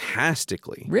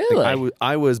fantastically. Really? Like,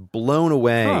 I was blown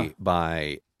away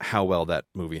by how well that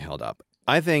movie held up.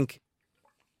 I think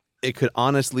it could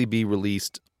honestly be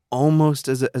released almost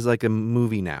as like a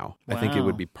movie now. I think it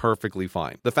would Wow. be perfectly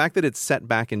fine. The fact that it's set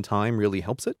back in time really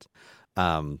helps it.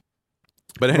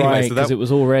 But anyway, Right, so because that it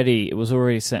was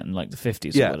already set in like the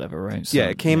 50s Yeah. or whatever, right? So, yeah,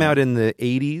 it came out in the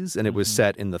 80s and it was Mhm.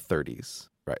 set in the 30s.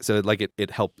 Right. So like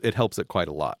it helps it quite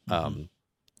a lot. Mhm.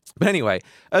 But anyway,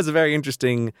 that was a very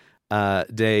interesting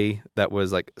day. That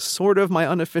was like sort of my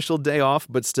unofficial day off,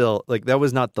 but still, like that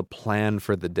was not the plan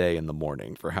for the day in the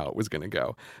morning for how it was going to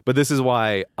go. But this is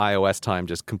why iOS time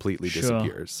just completely Sure.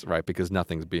 disappears, right? Because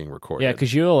nothing's being recorded. Yeah,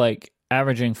 because you're like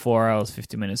averaging 4 hours,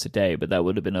 50 minutes a day, but that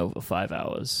would have been over 5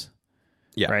 hours,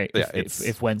 yeah, right? yeah,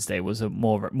 If Wednesday was a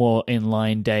more in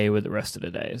line day with the rest of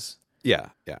the days. yeah.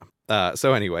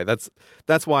 So anyway,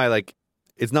 that's why like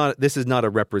this is not a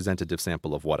representative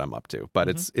sample of what I'm up to, but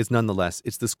it's nonetheless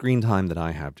it's the screen time that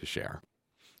I have to share.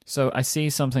 So I see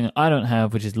something I don't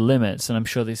have, which is limits, and I'm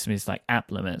sure this is like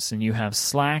app limits, and you have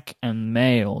Slack and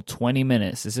Mail 20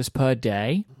 minutes. Is this per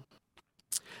day?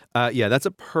 Yeah, that's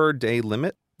a per day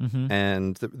limit. Mm-hmm.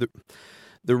 And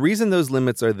the reason those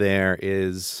limits are there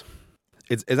is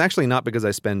it's actually not because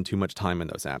I spend too much time in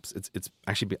those apps. It's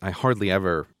actually I hardly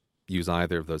ever use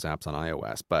either of those apps on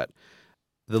iOS, but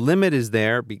the limit is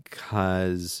there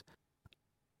because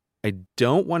I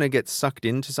don't want to get sucked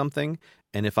into something,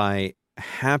 and if I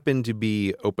happen to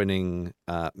be opening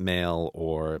Mail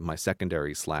or my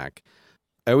secondary Slack,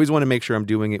 I always want to make sure I'm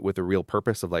doing it with a real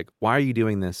purpose of like, why are you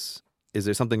doing this? Is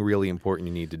there something really important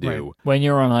you need to do? Right. When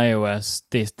you're on iOS,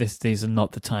 these are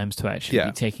not the times to actually Yeah.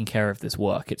 be taking care of this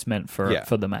work. It's meant for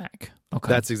the Mac. Okay.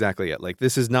 That's exactly it. Like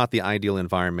this is not the ideal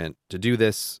environment to do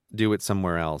this. Do it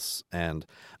somewhere else. And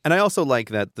I also like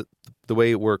that the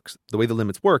way it works, the way the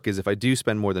limits work is if I do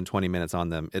spend more than 20 minutes on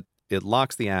them, it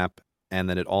locks the app and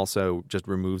then it also just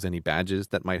removes any badges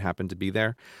that might happen to be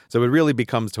there. So it really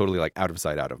becomes totally like out of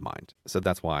sight, out of mind. So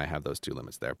that's why I have those two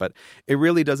limits there. But it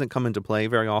really doesn't come into play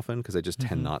very often because I just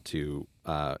tend not to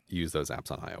use those apps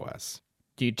on iOS.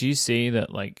 Do you see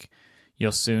that like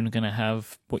you're soon going to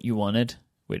have what you wanted,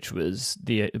 which was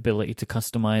the ability to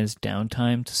customize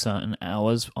downtime to certain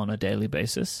hours on a daily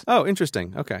basis? Oh,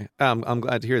 interesting. Okay. I'm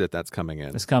glad to hear that that's coming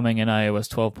in. It's coming in iOS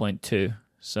 12.2.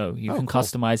 So you can cool.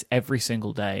 customize every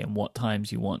single day and what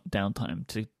times you want downtime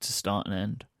to start and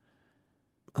end.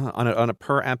 On a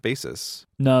per app basis.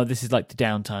 No, this is like the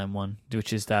downtime one,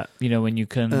 which is that, when you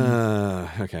can...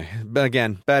 Okay. But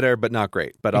again, better, but not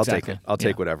great. But Exactly. I'll take it. I'll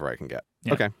take whatever I can get.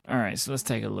 Yeah. Okay. All right, so let's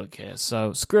take a look here.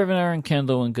 So Scrivener and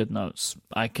Kindle and GoodNotes.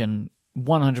 I can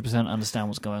 100% understand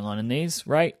what's going on in these,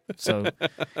 right? So,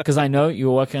 because I know you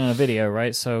were working on a video,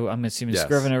 right? So I'm assuming Yes.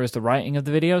 Scrivener is the writing of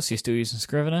the video, so you're still using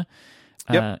Scrivener.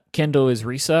 Yep. Kindle is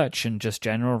research and just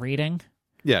general reading.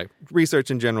 Yeah, research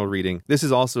and general reading. This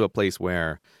is also a place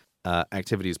where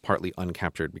activity is partly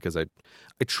uncaptured because I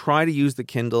try to use the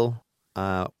Kindle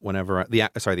whenever the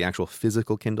actual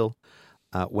physical Kindle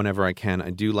whenever I can.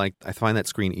 I find that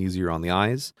screen easier on the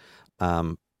eyes.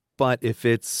 But if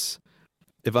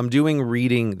I'm doing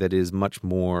reading that is much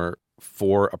more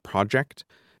for a project,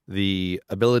 the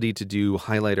ability to do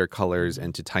highlighter colors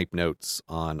and to type notes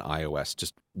on iOS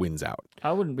just wins out.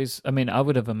 I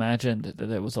would have imagined that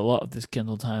there was a lot of this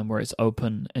Kindle time where it's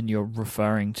open and you're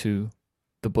referring to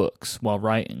the books while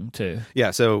writing too.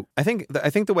 Yeah, so I think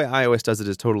the way iOS does it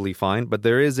is totally fine, but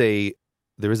there is a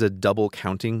double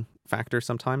counting factor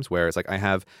sometimes where it's like I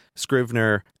have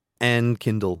Scrivener and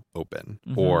Kindle open,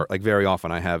 or like very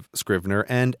often I have Scrivener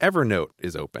and Evernote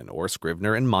is open, or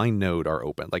Scrivener and MindNote are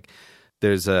open. Like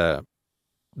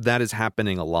that is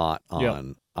happening a lot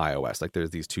on iOS. Like there's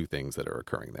these two things that are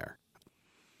occurring there.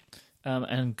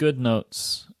 And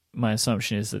GoodNotes, my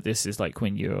assumption is that this is like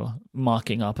when you're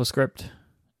marking up a script.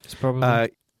 It's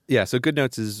probably yeah. So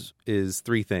GoodNotes is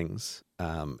three things.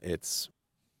 It's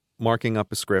marking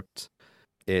up a script.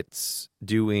 It's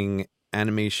doing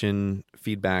animation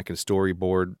feedback and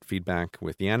storyboard feedback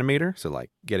with the animator. So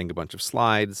like getting a bunch of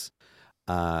slides,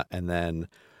 and then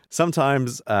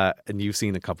sometimes, and you've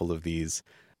seen a couple of these,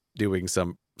 doing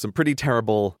some pretty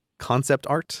terrible concept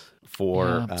art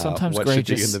for sometimes what Gray should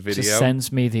be in the video. just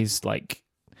sends me these like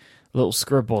little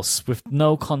scribbles with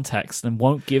no context and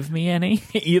won't give me any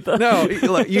either. No,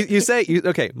 look, you say,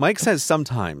 okay, Mike says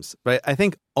sometimes, but I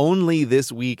think only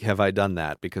this week have I done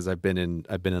that because I've been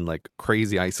in like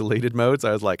crazy isolated mode. So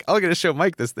I was like, I'm going to show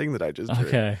Mike this thing that I just drew.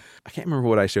 Okay. I can't remember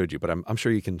what I showed you, but I'm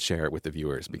sure you can share it with the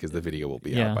viewers because the video will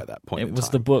be out by that point. It was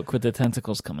the book with the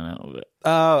tentacles coming out of it.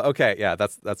 Oh, okay. Yeah,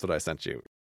 that's what I sent you.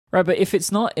 Right, but if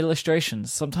it's not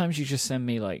illustrations, sometimes you just send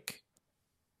me like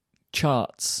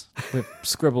charts with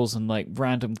scribbles and like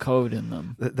random code in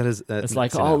them. It's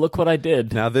like, oh, look what I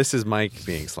did. Now this is Mike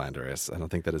being slanderous. I don't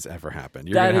think that has ever happened.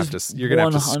 You're That gonna is have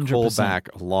to scroll 100%. back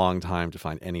a long time to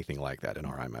find anything like that in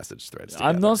our iMessage threads.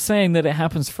 I'm together. not saying that it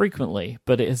happens frequently,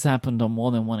 but it has happened on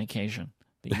more than one occasion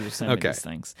that you will send me Okay. these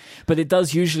things. But it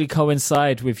does usually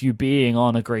coincide with you being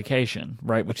on a Graycation,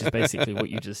 right? Which is basically what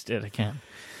you just did again.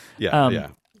 Yeah.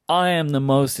 I am the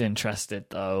most interested,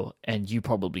 though, and you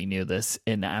probably knew this,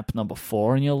 in app number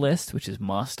 4 on your list, which is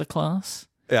Masterclass.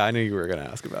 Yeah, I knew you were going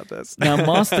to ask about this. Now,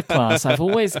 Masterclass, I've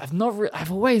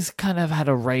always kind of had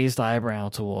a raised eyebrow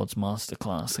towards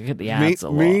Masterclass. I get the ads a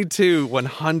lot. Me too,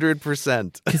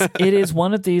 100%. Because it is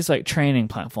one of these like training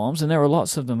platforms, and there are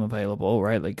lots of them available,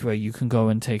 right? Like where you can go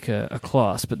and take a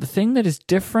class. But the thing that is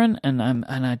different, and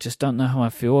I just don't know how I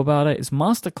feel about it, is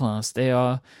Masterclass. They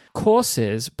are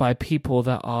courses by people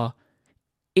that are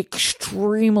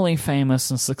extremely famous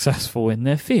and successful in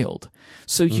their field.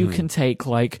 So you can take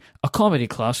like a comedy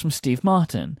class from Steve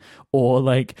Martin, or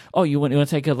like, oh, you want to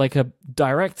take a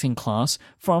directing class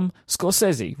from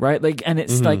Scorsese, right? Like, and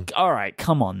it's like, all right,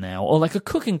 come on now. Or like a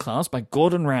cooking class by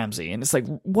Gordon Ramsay, and it's like,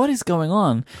 what is going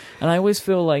on? And I always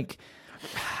feel like,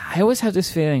 I always have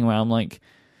this feeling where I'm like,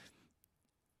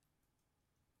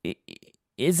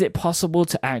 is it possible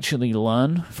to actually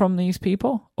learn from these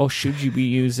people? Or should you be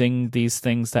using these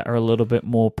things that are a little bit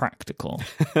more practical?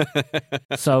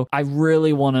 So I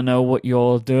really want to know what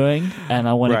you're doing, and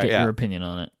I want to get your opinion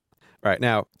on it. Right.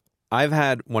 Now, I've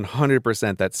had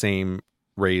 100% that same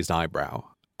raised eyebrow.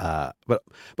 But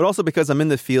also because I'm in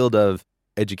the field of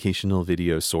educational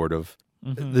video, sort of.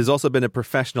 There's also been a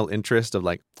professional interest of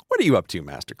like, what are you up to,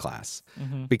 Masterclass?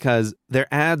 Because their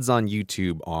ads on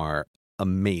YouTube are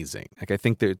amazing. Like, I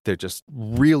think they're just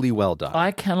really well done.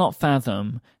 I cannot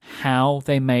fathom how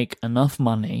they make enough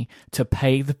money to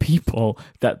pay the people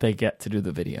that they get to do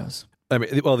the videos. I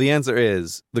mean, well, the answer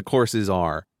is the courses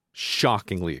are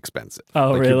shockingly expensive.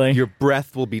 Oh, Like, really? Your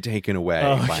breath will be taken away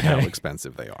Oh, by how okay.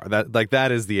 expensive they are.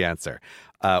 That is the answer.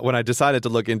 When I decided to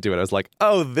look into it, I was like,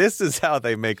 oh, this is how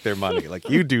they make their money. Like,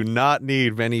 you do not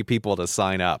need many people to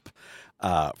sign up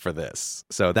for this.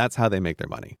 So that's how they make their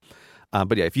money.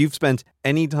 But yeah, if you've spent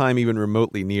any time even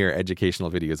remotely near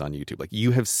educational videos on YouTube, like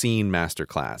you have seen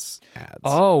masterclass ads.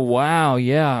 Oh, wow.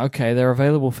 Yeah. Okay. They're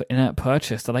available for in-app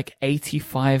purchase. They're like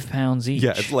 £85 each.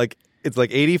 Yeah, it's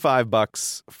like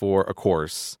 $85 for a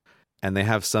course, and they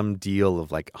have some deal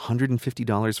of like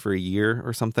 $150 for a year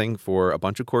or something for a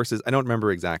bunch of courses. I don't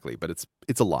remember exactly, but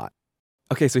it's a lot.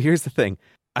 Okay, so here's the thing.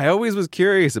 I always was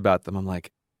curious about them. I'm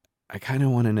like, I kind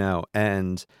of want to know.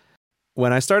 And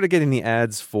when I started getting the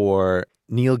ads for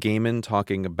Neil Gaiman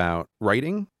talking about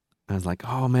writing, I was like,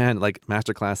 oh man, like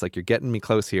masterclass, like you're getting me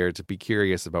close here to be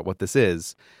curious about what this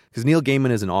is. Because Neil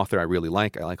Gaiman is an author I really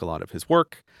like. I like a lot of his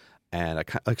work. And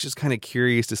I'm just kind of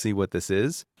curious to see what this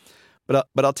is. But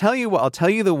I'll tell you what, I'll tell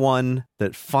you the one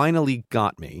that finally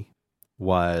got me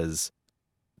was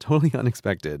totally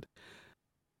unexpected.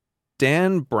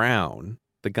 Dan Brown,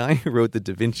 the guy who wrote the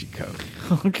Da Vinci Code,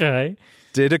 Okay.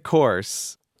 did a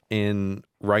course in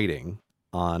writing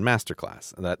on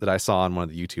Masterclass that I saw on one of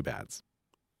the YouTube ads.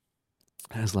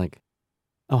 I was like,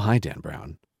 oh, hi, Dan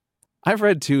Brown. I've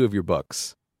read 2 of your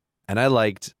books, and I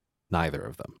liked neither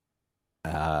of them.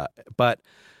 But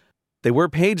they were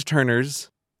page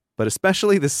turners, but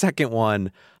especially the second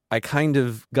one, I kind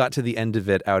of got to the end of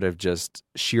it out of just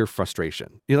sheer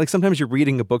frustration. You know, like sometimes you're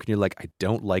reading a book and you're like, I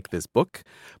don't like this book,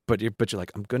 but you're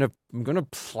like, I'm gonna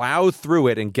plow through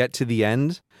it and get to the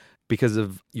end because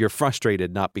you're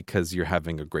frustrated, not because you're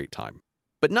having a great time.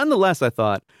 But nonetheless, I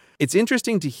thought it's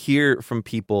interesting to hear from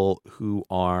people who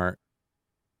are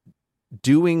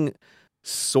doing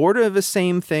sort of the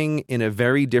same thing in a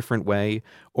very different way.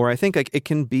 Or I think like it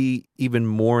can be even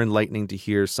more enlightening to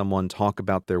hear someone talk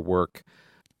about their work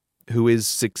who is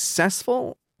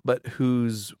successful, but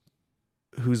whose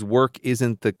work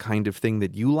isn't the kind of thing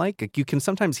that you like. Like you can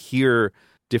sometimes hear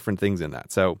different things in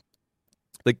that. So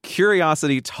the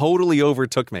curiosity totally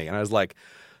overtook me. And I was like,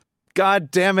 God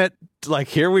damn it. Like,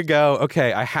 here we go.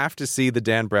 Okay, I have to see the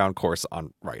Dan Brown course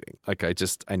on writing. Like,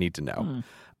 I need to know.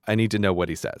 I need to know what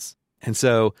he says. And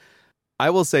so I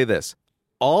will say this.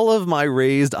 All of my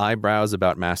raised eyebrows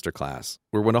about Masterclass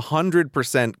were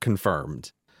 100%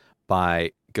 confirmed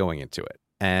by going into it.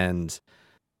 And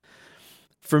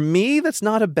for me, that's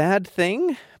not a bad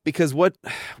thing, because what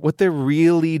they're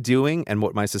really doing, and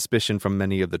what my suspicion from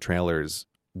many of the trailers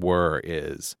were,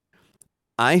 is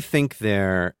I think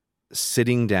they're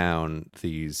sitting down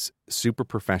these super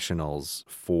professionals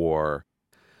for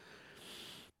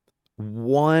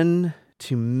 1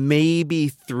 to maybe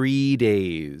 3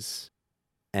 days,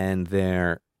 and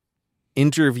they're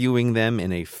interviewing them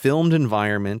in a filmed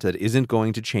environment that isn't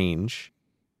going to change,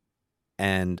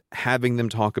 and having them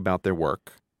talk about their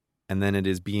work. And then it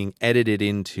is being edited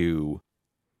into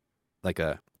like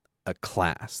a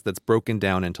class that's broken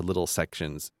down into little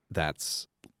sections that's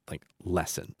like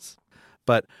lessons.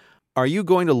 But are you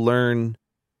going to learn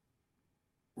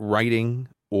writing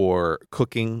or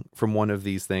cooking from one of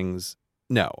these things?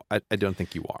 No, I don't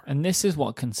think you are. And this is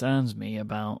what concerns me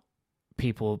about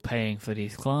people paying for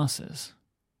these classes.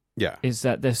 Yeah. Is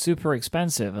that they're super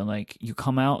expensive, and like you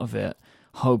come out of it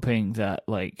hoping that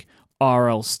like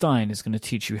R.L. Stein is going to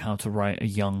teach you how to write a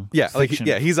young fiction.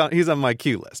 He's on my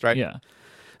queue list, right? Yeah.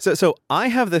 So I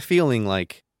have the feeling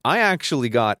like I actually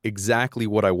got exactly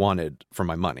what I wanted for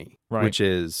my money, Right. which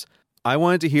is I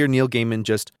wanted to hear Neil Gaiman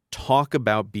just talk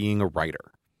about being a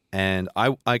writer. And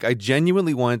I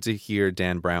genuinely wanted to hear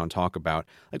Dan Brown talk about,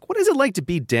 like, what is it like to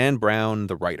be Dan Brown,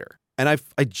 the writer? And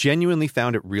I genuinely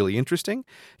found it really interesting.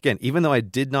 Again, even though I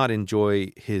did not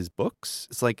enjoy his books,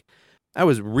 it's like, that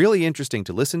was really interesting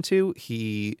to listen to.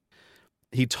 He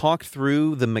talked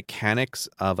through the mechanics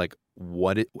of like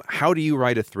how do you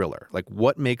write a thriller? Like,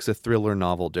 what makes a thriller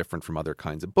novel different from other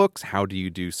kinds of books? How do you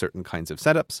do certain kinds of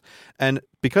setups? And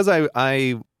because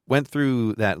I went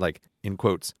through that, like, in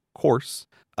quotes, course,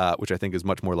 which I think is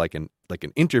much more like an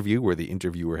interview where the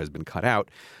interviewer has been cut out.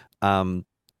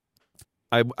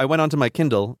 I went onto my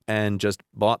Kindle and just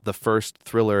bought the first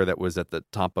thriller that was at the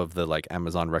top of the like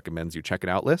Amazon recommends you check it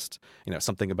out list. You know,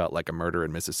 something about like a murder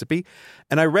in Mississippi.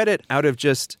 And I read it out of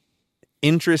just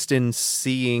interest in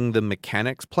seeing the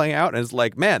mechanics play out. And it's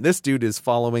like, man, this dude is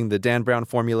following the Dan Brown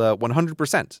formula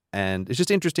 100%. And it's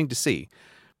just interesting to see.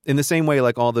 in the same way,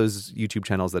 like all those YouTube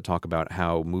channels that talk about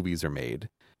how movies are made.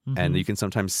 And you can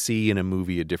sometimes see in a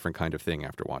movie a different kind of thing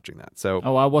after watching that. So,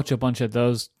 I watch a bunch of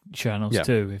those channels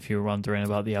too. If you're wondering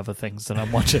about the other things that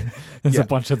I'm watching, there's a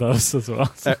bunch of those as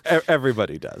well. So.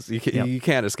 Everybody does. You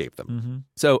can't escape them.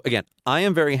 So again, I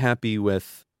am very happy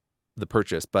with the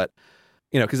purchase, but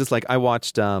because it's like I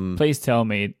watched. Please tell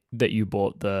me that you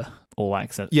bought the all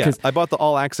access. Yeah, I bought the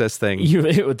all access thing.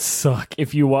 It would suck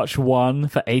if you watch one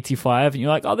for $85 and you're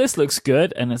like, oh, this looks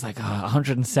good, and it's like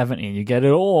 $170 and you get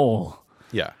it all.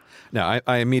 Yeah. No,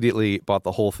 I immediately bought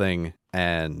the whole thing,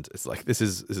 and it's like this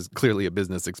is clearly a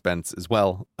business expense as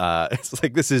well. It's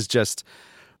like this is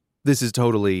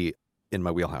totally in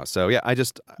my wheelhouse. So yeah,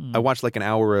 I watched like an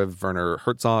hour of Werner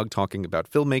Herzog talking about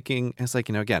filmmaking. And it's like,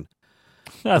 again,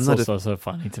 that's also so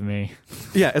funny to me.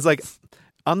 Yeah, it's like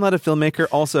I'm not a filmmaker.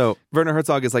 Also, Werner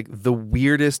Herzog is like the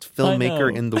weirdest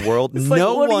filmmaker in the world. It's like,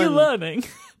 what are you learning?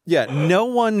 Yeah, no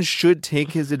one should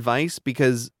take his advice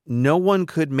because no one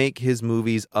could make his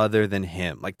movies other than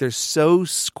him. Like, they're so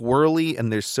squirrely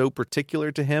and they're so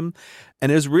particular to him.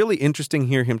 And it was really interesting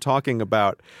hear him talking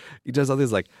about, he does all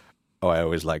these like, oh, I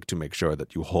always like to make sure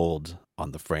that you hold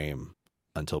on the frame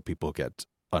until people get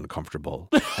uncomfortable.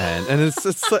 and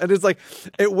it's like,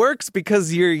 it works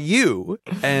because you're you.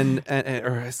 And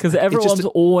because everyone's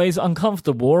always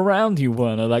uncomfortable around you,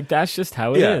 Werner. Like, that's just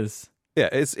how it is. Yeah,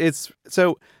 it's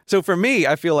so for me,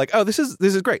 I feel like, oh, this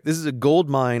is great. This is a gold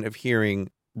mine of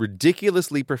hearing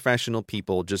ridiculously professional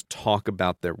people just talk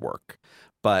about their work.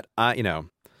 But we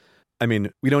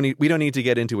don't need to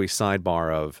get into a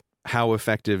sidebar of how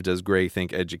effective does Gray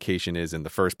think education is in the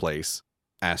first place?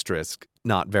 Asterisk,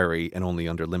 not very, and only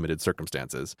under limited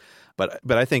circumstances. But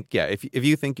I think, yeah, if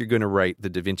you think you're going to write the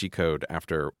Da Vinci Code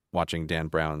after watching Dan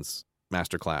Brown's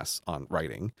masterclass on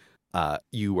writing,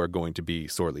 you are going to be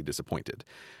sorely disappointed.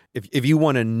 If you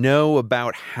want to know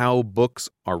about how books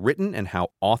are written and how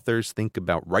authors think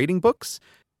about writing books,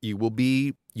 you will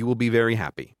be very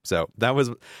happy. So that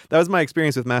was my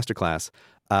experience with masterclass.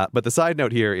 But the side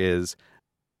note here is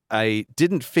I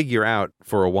didn't figure out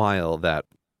for a while that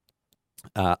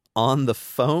on the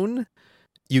phone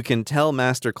you can tell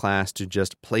masterclass to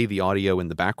just play the audio in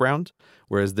the background,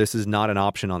 whereas this is not an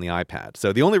option on the iPad.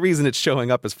 So the only reason it's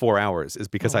showing up as 4 hours is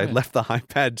because I left the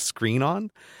iPad screen on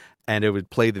and it would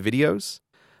play the videos.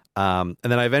 And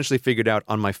then I eventually figured out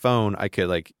on my phone I could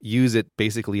like use it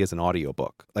basically as an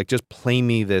audiobook. Like just play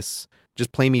me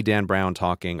Dan Brown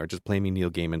talking, or just play me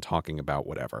Neil Gaiman talking about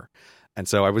whatever. And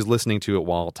so I was listening to it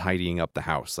while tidying up the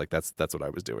house. Like that's what I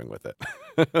was doing with it.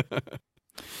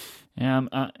 Yeah,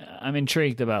 I'm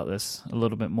intrigued about this a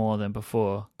little bit more than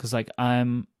before, because like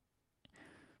I'm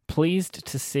pleased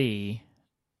to see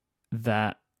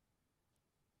that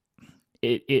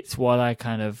it's what I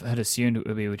kind of had assumed it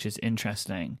would be, which is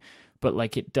interesting. But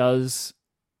like it does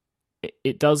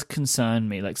concern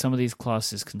me. Like some of these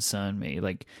classes concern me.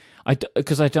 Like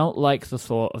because I don't like the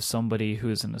thought of somebody who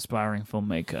is an aspiring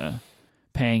filmmaker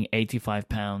paying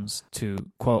 £85 to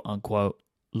quote unquote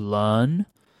learn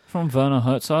from Werner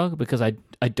Herzog, because I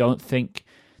don't think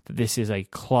that this is a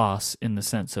class in the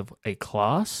sense of a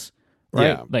class, right?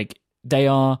 Yeah. Like they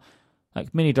are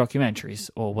like mini documentaries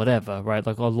or whatever, right?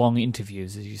 Like, or long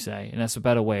interviews, as you say, and that's a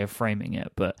better way of framing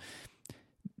it. But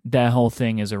their whole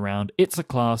thing is around, it's a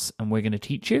class and we're going to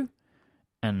teach you.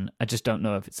 And I just don't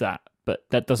know if it's that, but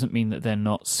that doesn't mean that they're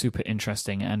not super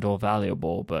interesting and or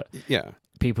valuable, but yeah,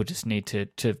 people just need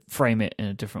to frame it in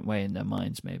a different way in their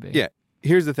minds, maybe. Yeah.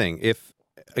 Here's the thing.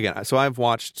 So I've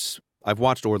watched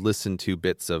or listened to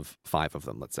bits of 5 of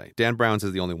them, let's say. Dan Brown's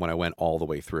is the only one I went all the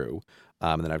way through.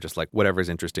 And then I've just like, whatever's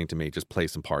interesting to me, just play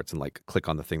some parts and like click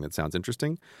on the thing that sounds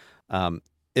interesting.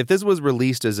 If this was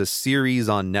released as a series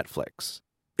on Netflix,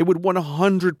 it would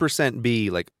 100% be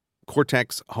like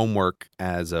Cortex homework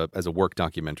as a work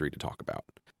documentary to talk about,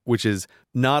 which is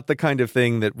not the kind of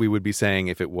thing that we would be saying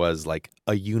if it was like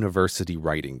a university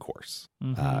writing course.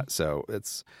 So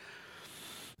it's,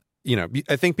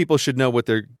 I think people should know what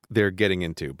they're getting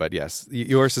into. But yes,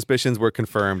 your suspicions were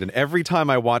confirmed. And every time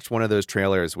I watched one of those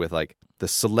trailers with like the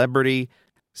celebrity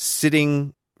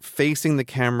sitting facing the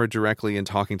camera directly and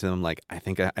talking to them, like I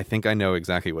think I know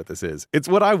exactly what this is. It's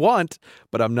what I want,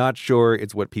 but I'm not sure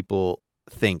it's what people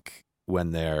think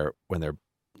when they're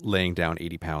laying down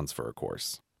 80 pounds for a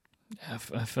course. Yeah,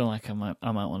 I feel like I might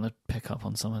want to pick up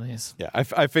on some of these. Yeah,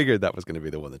 I figured that was going to be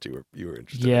the one that you were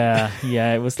interested in.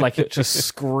 Yeah, it was like it just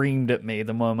screamed at me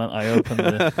the moment I opened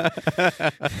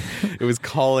it. It was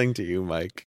calling to you,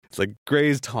 Mike. It's like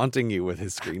Gray's taunting you with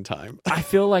his screen time. I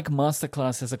feel like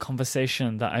Masterclass is a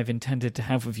conversation that I've intended to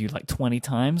have with you like 20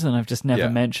 times, and I've just never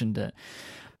mentioned it.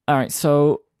 All right,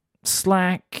 so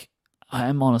Slack,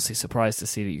 I'm honestly surprised to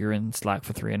see that you're in Slack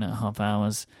for 3.5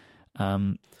 hours.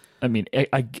 I mean,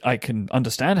 I can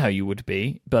understand how you would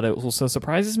be, but it also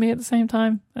surprises me at the same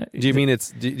time. Do you mean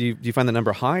do you find the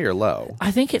number high or low?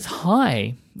 I think it's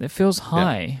high. It feels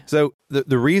high. Yeah. So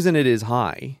the reason it is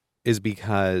high is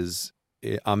because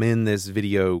I'm in this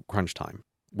video crunch time,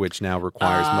 which now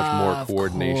requires much more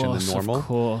coordination than normal. Of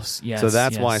course, yes. So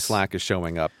that's why Slack is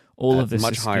showing up all of this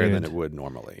much is higher than skewed. it would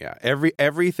normally. Yeah,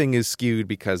 everything is skewed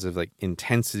because of like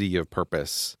intensity of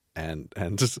purpose and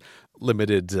just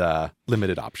limited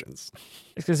options.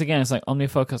 It's because again, it's like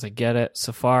OmniFocus. I get it.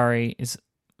 Safari is.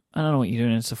 I don't know what you're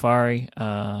doing in Safari.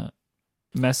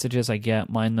 Messages I get,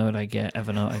 MindNote I get,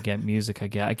 Evernote I get, Music I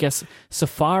get. I guess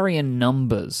Safari and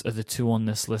Numbers are the two on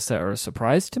this list that are a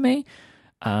surprise to me,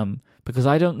 because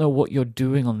I don't know what you're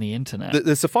doing on the internet.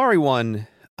 The Safari one,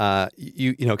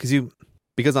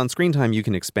 because on Screen Time you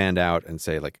can expand out and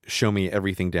say like, show me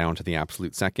everything down to the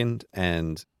absolute second,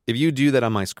 and if you do that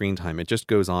on my Screen Time, it just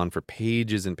goes on for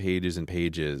pages and pages and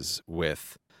pages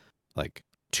with like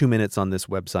 2 minutes on this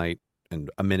website and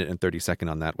 1 minute and 30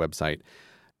 seconds on that website.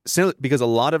 So, because a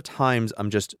lot of times I'm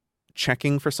just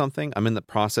checking for something. I'm in the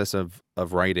process of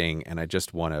writing and I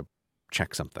just want to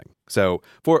check something. So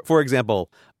for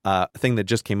example, a thing that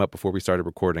just came up before we started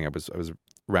recording, I was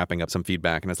wrapping up some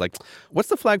feedback and I was like, what's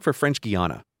the flag for French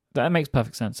Guiana? That makes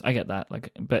perfect sense. I get that.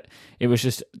 But it was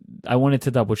just, I wanted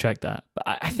to double check that. But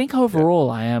I think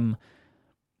overall I am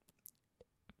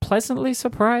pleasantly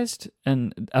surprised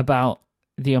about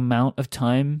the amount of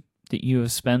time that you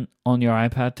have spent on your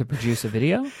iPad to produce a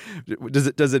video.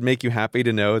 Does it make you happy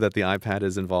to know that the iPad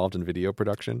is involved in video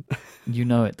production? You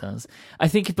know it does. I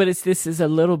think, but this is a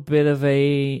little bit of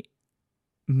a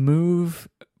move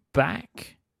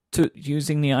back to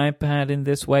using the iPad in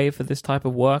this way for this type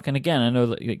of work. And again, I know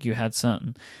that you had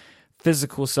certain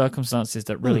physical circumstances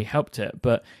that really helped it,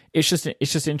 but it's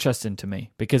just interesting to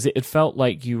me because it felt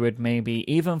like you would maybe,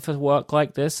 even for work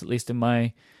like this, at least in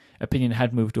my opinion,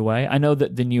 had moved away. I know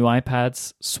that the new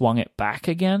iPads swung it back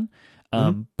again,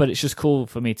 but it's just cool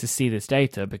for me to see this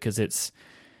data because it's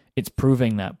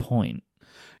proving that point.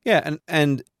 Yeah,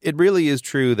 and it really is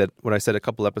true that what I said a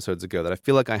couple episodes ago, that I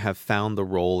feel like I have found the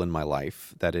role in my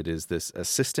life that it is this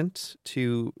assistant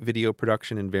to video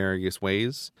production in various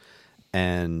ways.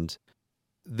 And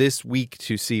this week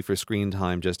to see for Screen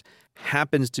Time just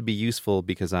happens to be useful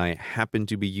because I happen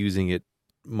to be using it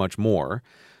much more,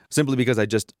 simply because I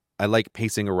like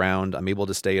pacing around. I'm able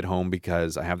to stay at home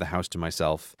because I have the house to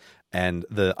myself. And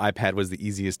the iPad was the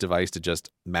easiest device to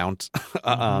just mount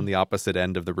on the opposite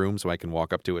end of the room so I can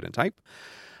walk up to it and type.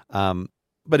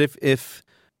 But if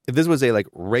this was a like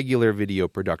regular video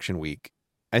production week,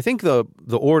 I think the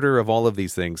order of all of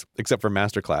these things, except for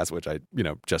Masterclass, which I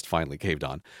just finally caved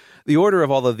on, the order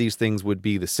of all of these things would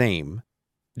be the same.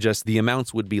 Just the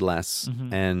amounts would be less,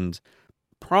 and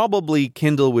probably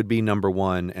Kindle would be number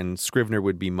one and Scrivener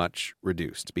would be much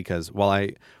reduced, because while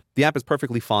the app is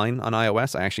perfectly fine on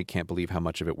iOS, I actually can't believe how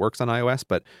much of it works on iOS,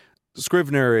 but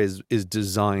Scrivener is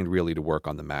designed really to work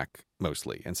on the Mac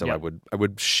mostly. And so I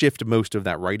would shift most of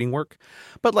that writing work.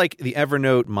 But like the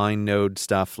Evernote, MindNote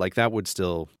stuff, like that would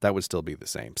still be the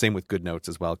same. Same with GoodNotes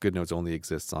as well. GoodNotes only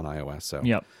exists on iOS. So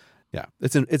yeah,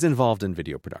 it's involved in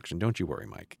video production. Don't you worry,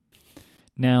 Mike.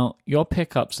 Now, your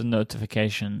pickups and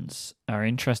notifications are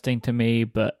interesting to me,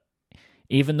 but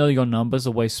even though your numbers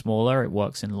are way smaller, it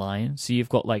works in line. So you've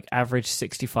got like average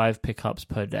 65 pickups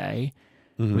per day,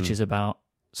 which is about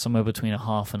somewhere between a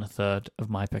half and a third of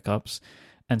my pickups,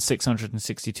 and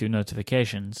 662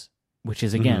 notifications, which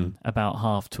is again about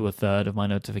half to a third of my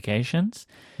notifications.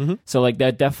 So like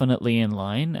they're definitely in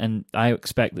line, and I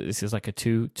expect that this is like a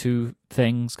two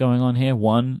things going on here.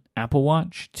 One, Apple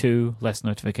Watch. Two, less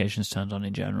notifications turned on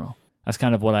in general. That's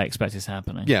kind of what I expect is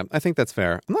happening. Yeah, I think that's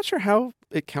fair. I'm not sure how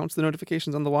it counts the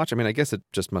notifications on the watch. I mean, I guess it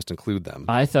just must include them.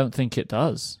 I don't think it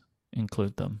does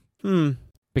include them.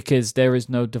 Because there is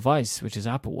no device, which is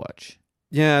Apple Watch.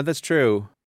 Yeah, that's true.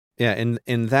 Yeah,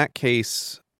 in that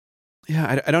case,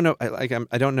 yeah, I don't know.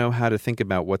 I don't know how to think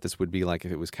about what this would be like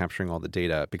if it was capturing all the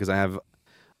data, because I have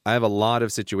a lot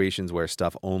of situations where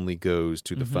stuff only goes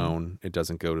to the phone; it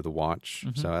doesn't go to the watch.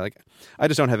 So I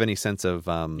just don't have any sense of.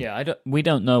 We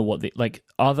don't know what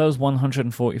are those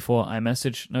 144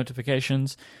 iMessage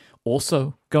notifications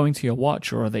also going to your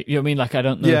watch, or are they? I mean, I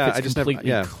don't know if it's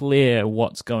completely clear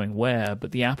what's going where,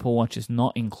 but the Apple Watch is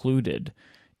not included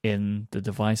in the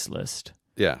device list.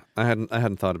 Yeah, I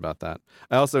hadn't thought about that.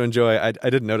 I also enjoy. I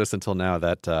didn't notice until now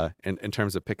that in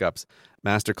terms of pickups,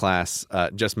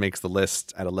 Masterclass just makes the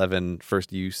list at 11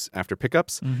 first use after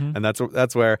pickups, and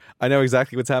that's where I know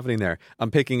exactly what's happening there. I'm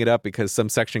picking it up because some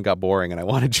section got boring, and I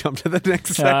want to jump to the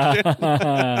next section.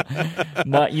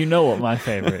 You know what my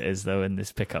favorite is though in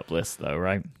this pickup list though,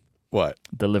 right? What?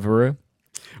 Deliveroo.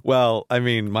 Well, I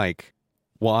mean, Mike.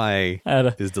 Why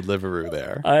is Deliveroo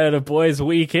there? I had a boys'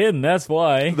 weekend, that's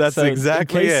why. That's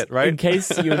exactly it, right? In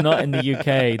case you're not in the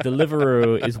UK,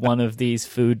 Deliveroo is one of these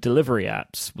food delivery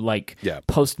apps, like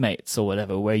Postmates or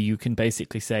whatever, where you can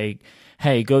basically say,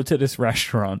 hey, go to this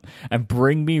restaurant and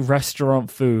bring me restaurant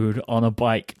food on a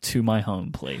bike to my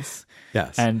home, please.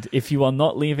 Yes. And if you are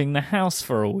not leaving the house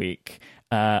for a week,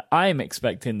 I'm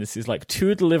expecting this is like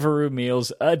 2 Deliveroo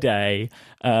meals a day,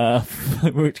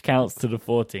 which counts to the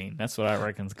 14. That's what I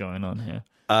reckon's going on here.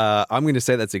 I'm going to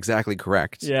say that's exactly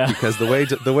correct. Yeah. Because the way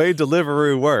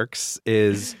Deliveroo works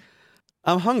is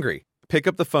I'm hungry. Pick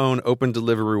up the phone, open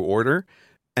Deliveroo order,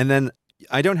 and then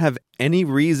I don't have any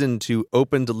reason to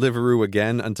open Deliveroo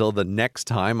again until the next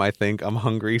time I think I'm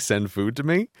hungry, send food to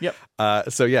me. Yep.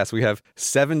 So yes, we have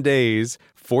 7 days,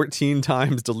 14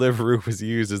 times Deliveroo was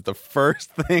used as the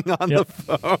first thing on the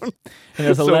phone. And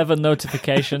there's 11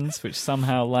 notifications, which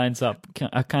somehow lines up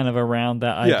kind of around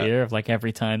that idea of like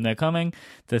every time they're coming,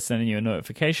 they're sending you a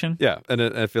notification. Yeah, and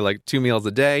I feel like 2 meals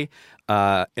a day.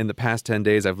 In the past 10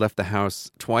 days, I've left the house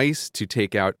twice to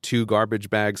take out 2 garbage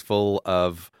bags full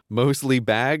of mostly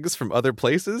bags from other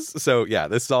places. So yeah,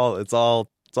 it's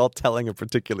all telling a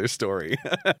particular story.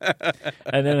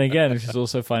 And then again, which is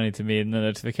also funny to me in the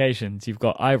notifications, you've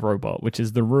got iRobot, which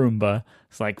is the Roomba.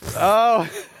 It's like,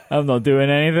 I'm not doing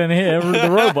anything here. The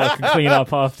robot can clean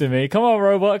up after me. Come on,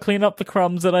 robot, clean up the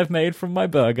crumbs that I've made from my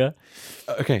burger.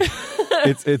 Okay,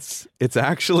 it's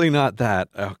actually not that.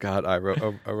 Oh God,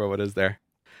 iRobot is there.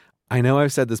 I know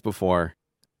I've said this before,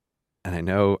 and I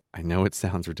know it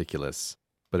sounds ridiculous,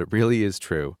 but it really is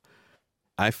true.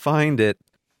 I find it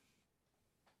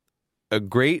a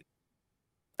great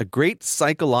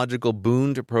psychological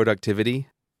boon to productivity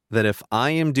that if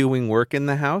I am doing work in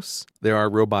the house, there are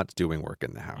robots doing work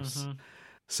in the house. Mm-hmm.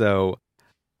 So,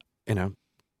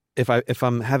 if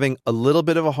I'm having a little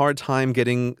bit of a hard time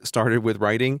getting started with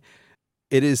writing,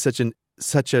 it is such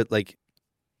a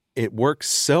it works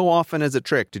so often as a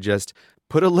trick to just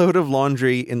put a load of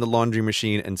laundry in the laundry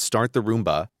machine and start the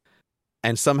Roomba,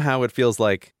 and somehow it feels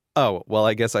like, oh, well,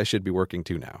 I guess I should be working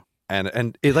too now.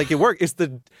 And it works.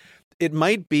 It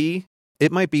might be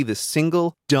the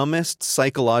single dumbest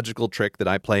psychological trick that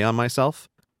I play on myself,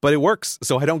 but it works,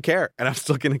 so I don't care, and I'm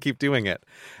still going to keep doing it.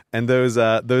 And those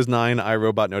 9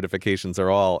 iRobot notifications are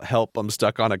all help. I'm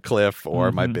stuck on a cliff,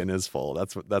 or my bin is full.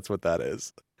 That's what that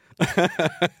is.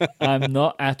 I'm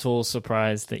not at all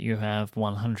surprised that you have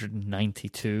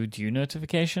 192 due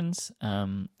notifications.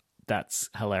 That's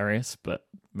hilarious, but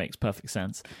makes perfect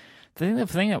sense. The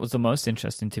thing that was the most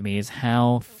interesting to me is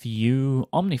how few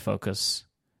OmniFocus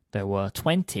there were.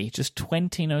 20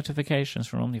 notifications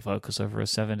from OmniFocus over a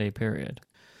 7-day period.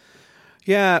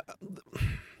 Yeah.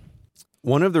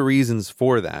 One of the reasons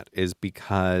for that is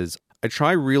because I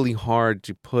try really hard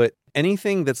to put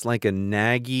anything that's like a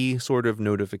naggy sort of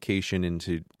notification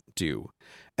into due.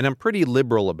 And I'm pretty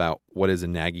liberal about what is a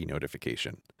naggy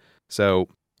notification. So,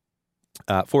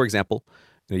 for example,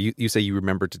 you say you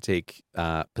remember to take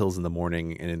pills in the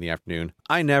morning and in the afternoon.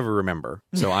 I never remember.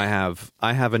 So I have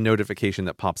a notification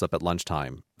that pops up at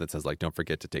lunchtime that says, like, don't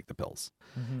forget to take the pills.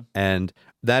 Mm-hmm. And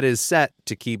that is set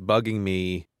to keep bugging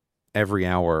me every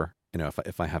hour,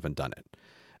 if I haven't done it.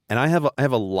 And I have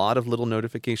a lot of little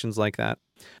notifications like that.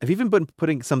 I've even been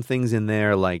putting some things in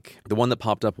there, like the one that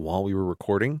popped up while we were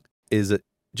recording is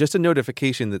just a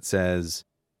notification that says,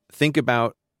 think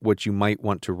about what you might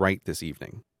want to write this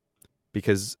evening.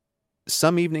 Because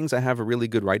some evenings I have a really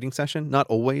good writing session. Not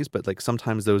always, but like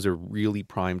sometimes those are really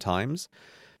prime times.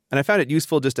 And I found it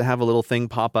useful just to have a little thing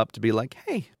pop up to be like,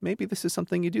 hey, maybe this is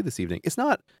something you do this evening. It's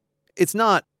not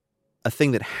a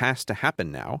thing that has to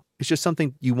happen now. It's just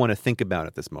something you want to think about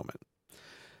at this moment.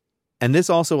 And this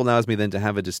also allows me then to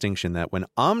have a distinction that when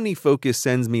OmniFocus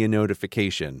sends me a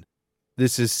notification,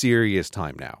 this is serious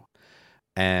time now.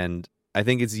 And I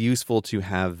think it's useful to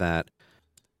have that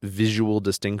visual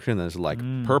distinction that's like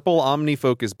purple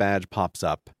OmniFocus badge pops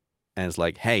up and it's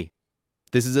like, hey,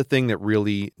 this is a thing that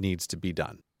really needs to be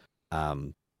done.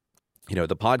 The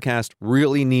podcast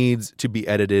really needs to be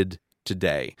edited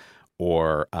today,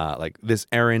 or like this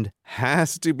errand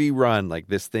has to be run. Like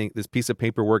this piece of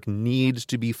paperwork needs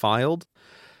to be filed.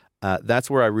 That's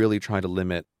where I really try to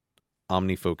limit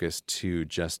OmniFocus to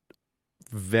just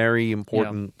very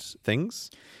important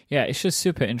things. Yeah, it's just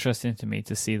super interesting to me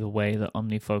to see the way that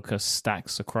OmniFocus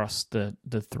stacks across the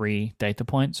 3 data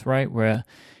points, right? Where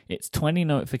it's 20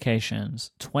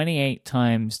 notifications, 28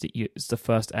 times that it's the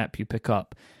first app you pick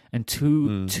up, and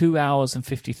 2 hours and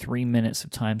 53 minutes of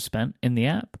time spent in the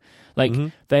app. Like,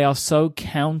 they are so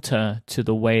counter to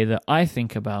the way that I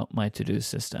think about my to-do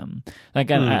system.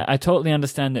 Like, and I totally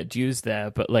understand that Due's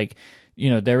there, but like,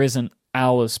 there isn't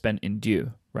hours spent in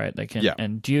Due, right? Like,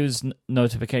 and Due's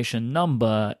notification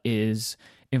number is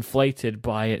inflated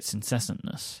by its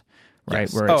incessantness, right?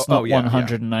 Yes. Where it's not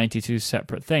 192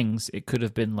 separate things. It could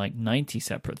have been like 90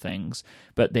 separate things,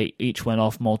 but they each went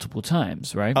off multiple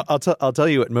times, right? I'll tell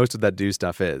you what most of that Due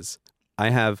stuff is.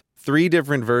 I have 3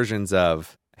 different versions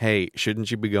of, hey,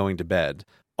 shouldn't you be going to bed?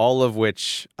 All of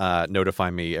which notify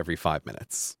me every 5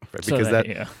 minutes, right? Because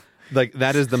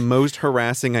that is the most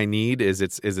harassing I need is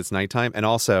it's nighttime. And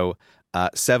also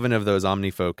 7 of those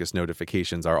OmniFocus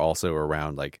notifications are also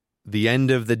around like the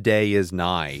end of the day is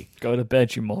nigh. Go to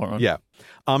bed, you moron. Yeah.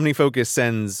 OmniFocus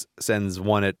sends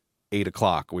one at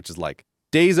 8:00, which is like,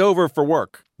 day's over for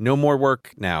work. No more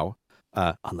work now.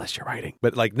 Unless you're writing.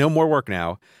 But like, no more work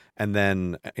now. And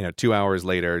then, 2 hours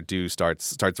later, Due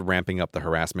starts ramping up the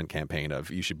harassment campaign of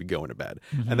you should be going to bed.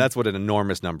 And that's what an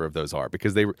enormous number of those are,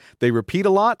 because they repeat a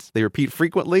lot, they repeat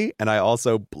frequently, and I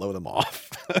also blow them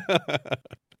off.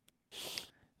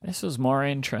 This was more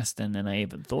interesting than I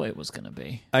even thought it was going to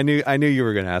be. I knew you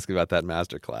were going to ask about that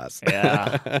masterclass.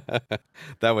 Yeah.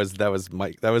 that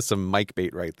was some mic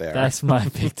bait right there. That's my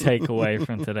big takeaway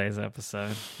from today's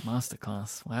episode.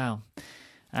 Masterclass. Wow.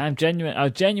 I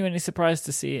was genuinely surprised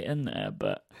to see it in there,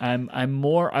 but I'm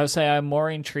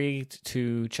more intrigued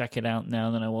to check it out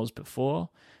now than I was before,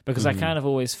 because I kind of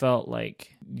always felt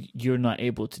like you're not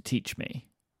able to teach me.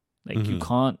 Like you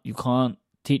can't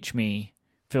teach me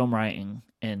film writing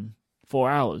in 4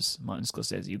 hours, Martin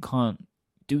Scorsese. You can't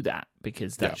do that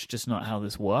because that's just not how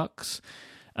this works.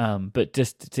 But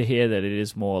just to hear that it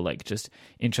is more like just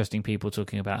interesting people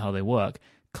talking about how they work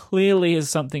clearly is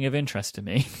something of interest to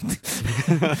me.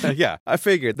 Yeah, I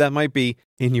figured that might be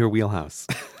in your wheelhouse.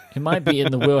 It might be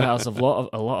in the wheelhouse of a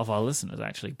lot of our listeners,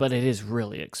 actually, but it is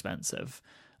really expensive.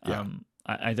 Yeah.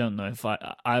 I don't know if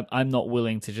I'm not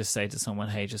willing to just say to someone,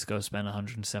 hey, just go spend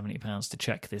 £170 to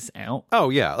check this out. Oh,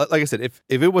 yeah. Like I said, if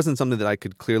it wasn't something that I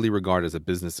could clearly regard as a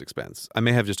business expense, I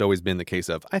may have just always been the case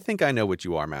of, I think I know what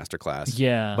you are, Masterclass.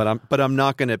 Yeah. But I'm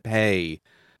not going to pay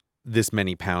this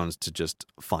many pounds to just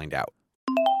find out.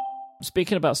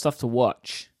 Speaking about stuff to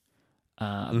watch,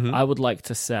 I would like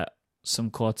to set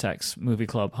some Cortex Movie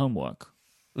Club homework.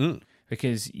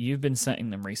 Because you've been setting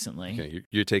them recently. Okay,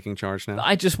 you're taking charge now?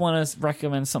 I just want to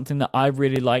recommend something that I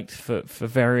really liked for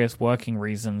various working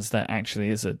reasons that actually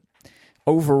is a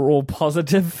overall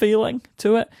positive feeling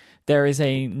to it. There is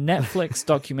a Netflix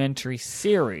documentary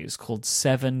series called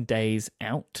 7 Days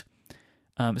Out.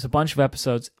 It's a bunch of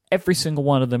episodes. Every single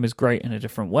one of them is great in a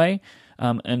different way.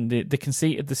 And the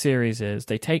conceit of the series is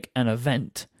they take an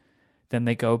event, then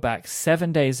they go back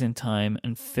 7 days in time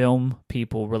and film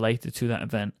people related to that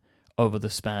event over the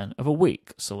span of a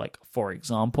week. So, like, for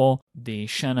example, the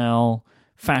Chanel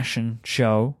fashion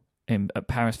show at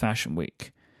Paris Fashion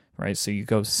Week, right? So you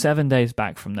go 7 days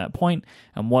back from that point,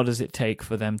 and what does it take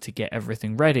for them to get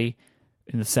everything ready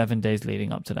in the 7 days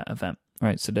leading up to that event,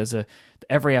 right? So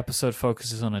every episode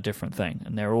focuses on a different thing,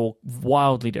 and they're all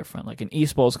wildly different, like an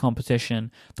esports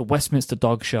competition, the Westminster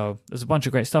Dog Show. There's a bunch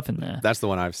of great stuff in there. That's the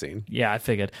one I've seen. Yeah, I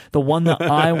figured. The one that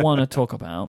I want to talk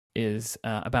about is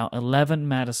about 11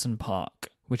 Madison Park,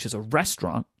 which is a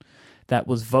restaurant that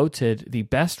was voted the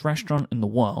best restaurant in the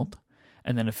world,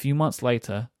 and then a few months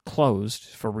later closed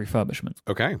for refurbishment.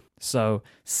 Okay. So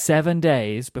 7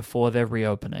 days before their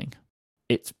reopening.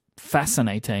 It's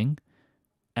fascinating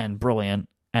and brilliant,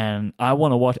 and I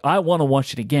want to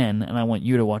watch it again, and I want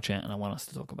you to watch it, and I want us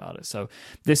to talk about it. So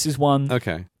this is one.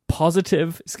 Okay.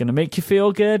 Positive. It's going to make you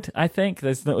feel good. I think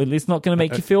at least not going to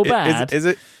make you feel bad. Is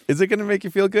it going to make you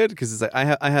feel good? Because it's like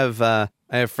I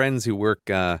have friends who work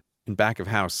in back of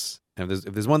house, and if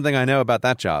there's one thing I know about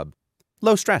that job,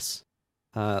 low stress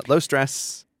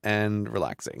and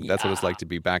relaxing. That's what it's like to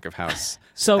be back of house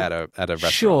at a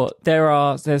restaurant. Sure,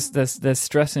 there's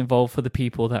stress involved for the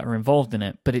people that are involved in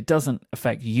it, but it doesn't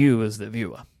affect you as the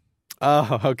viewer.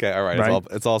 Oh, okay, all right.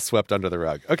 It's all swept under the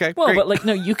rug. Okay, well, great. But like,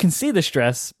 no, you can see the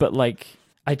stress, but like,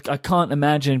 I can't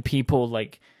imagine people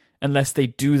like, unless they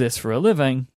do this for a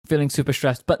living, feeling super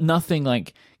stressed. But nothing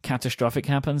like catastrophic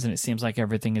happens, and it seems like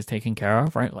everything is taken care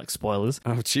of, right? Like spoilers.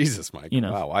 Oh Jesus, Mike!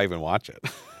 Wow, why even watch it?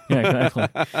 Yeah, exactly.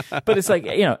 But it's like,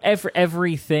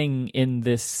 everything in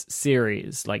this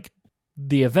series, like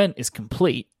the event is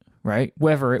complete, right?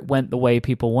 Whether it went the way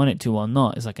people want it to or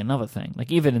not is like another thing.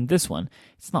 Like even in this one,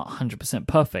 it's not 100%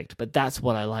 perfect, but that's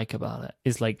what I like about it.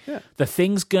 Is like the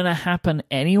thing's gonna happen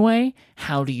anyway.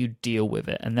 How do you deal with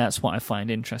it? And that's what I find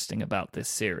interesting about this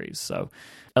series. So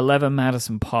 11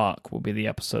 Madison Park will be the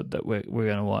episode that we're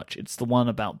going to watch. It's the one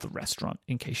about the restaurant,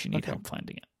 in case you need help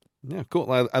finding it. Yeah, cool.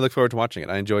 Well, I look forward to watching it.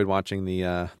 I enjoyed watching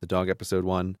the dog episode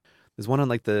 1. There's one on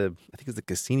like I think it's the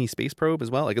Cassini space probe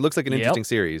as well. Like it looks like an interesting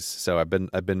series, so I've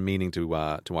been meaning to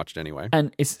watch it anyway.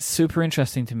 And it's super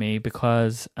interesting to me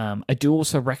because I do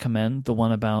also recommend the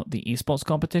one about the esports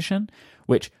competition,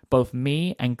 which both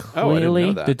me and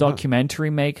clearly the documentary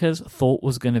makers thought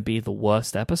was going to be the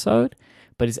worst episode,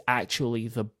 but is actually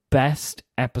the best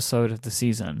episode of the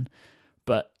season.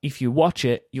 But if you watch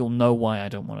it, you'll know why I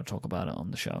don't want to talk about it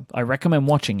on the show. I recommend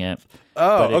watching it.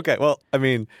 Oh, okay. Well, I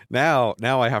mean, now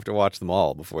I have to watch them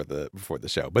all before the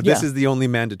show. But this is the only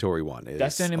mandatory one.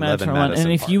 That's the only mandatory one.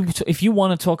 And if you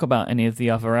want to talk about any of the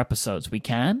other episodes, we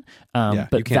can.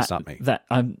 But you can't stop me.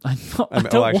 I'm not. I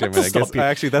don't want to stop you.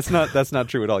 Actually, that's not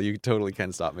true at all. You totally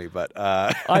can stop me. But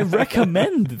I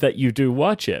recommend that you do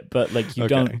watch it, but like you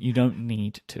don't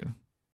need to.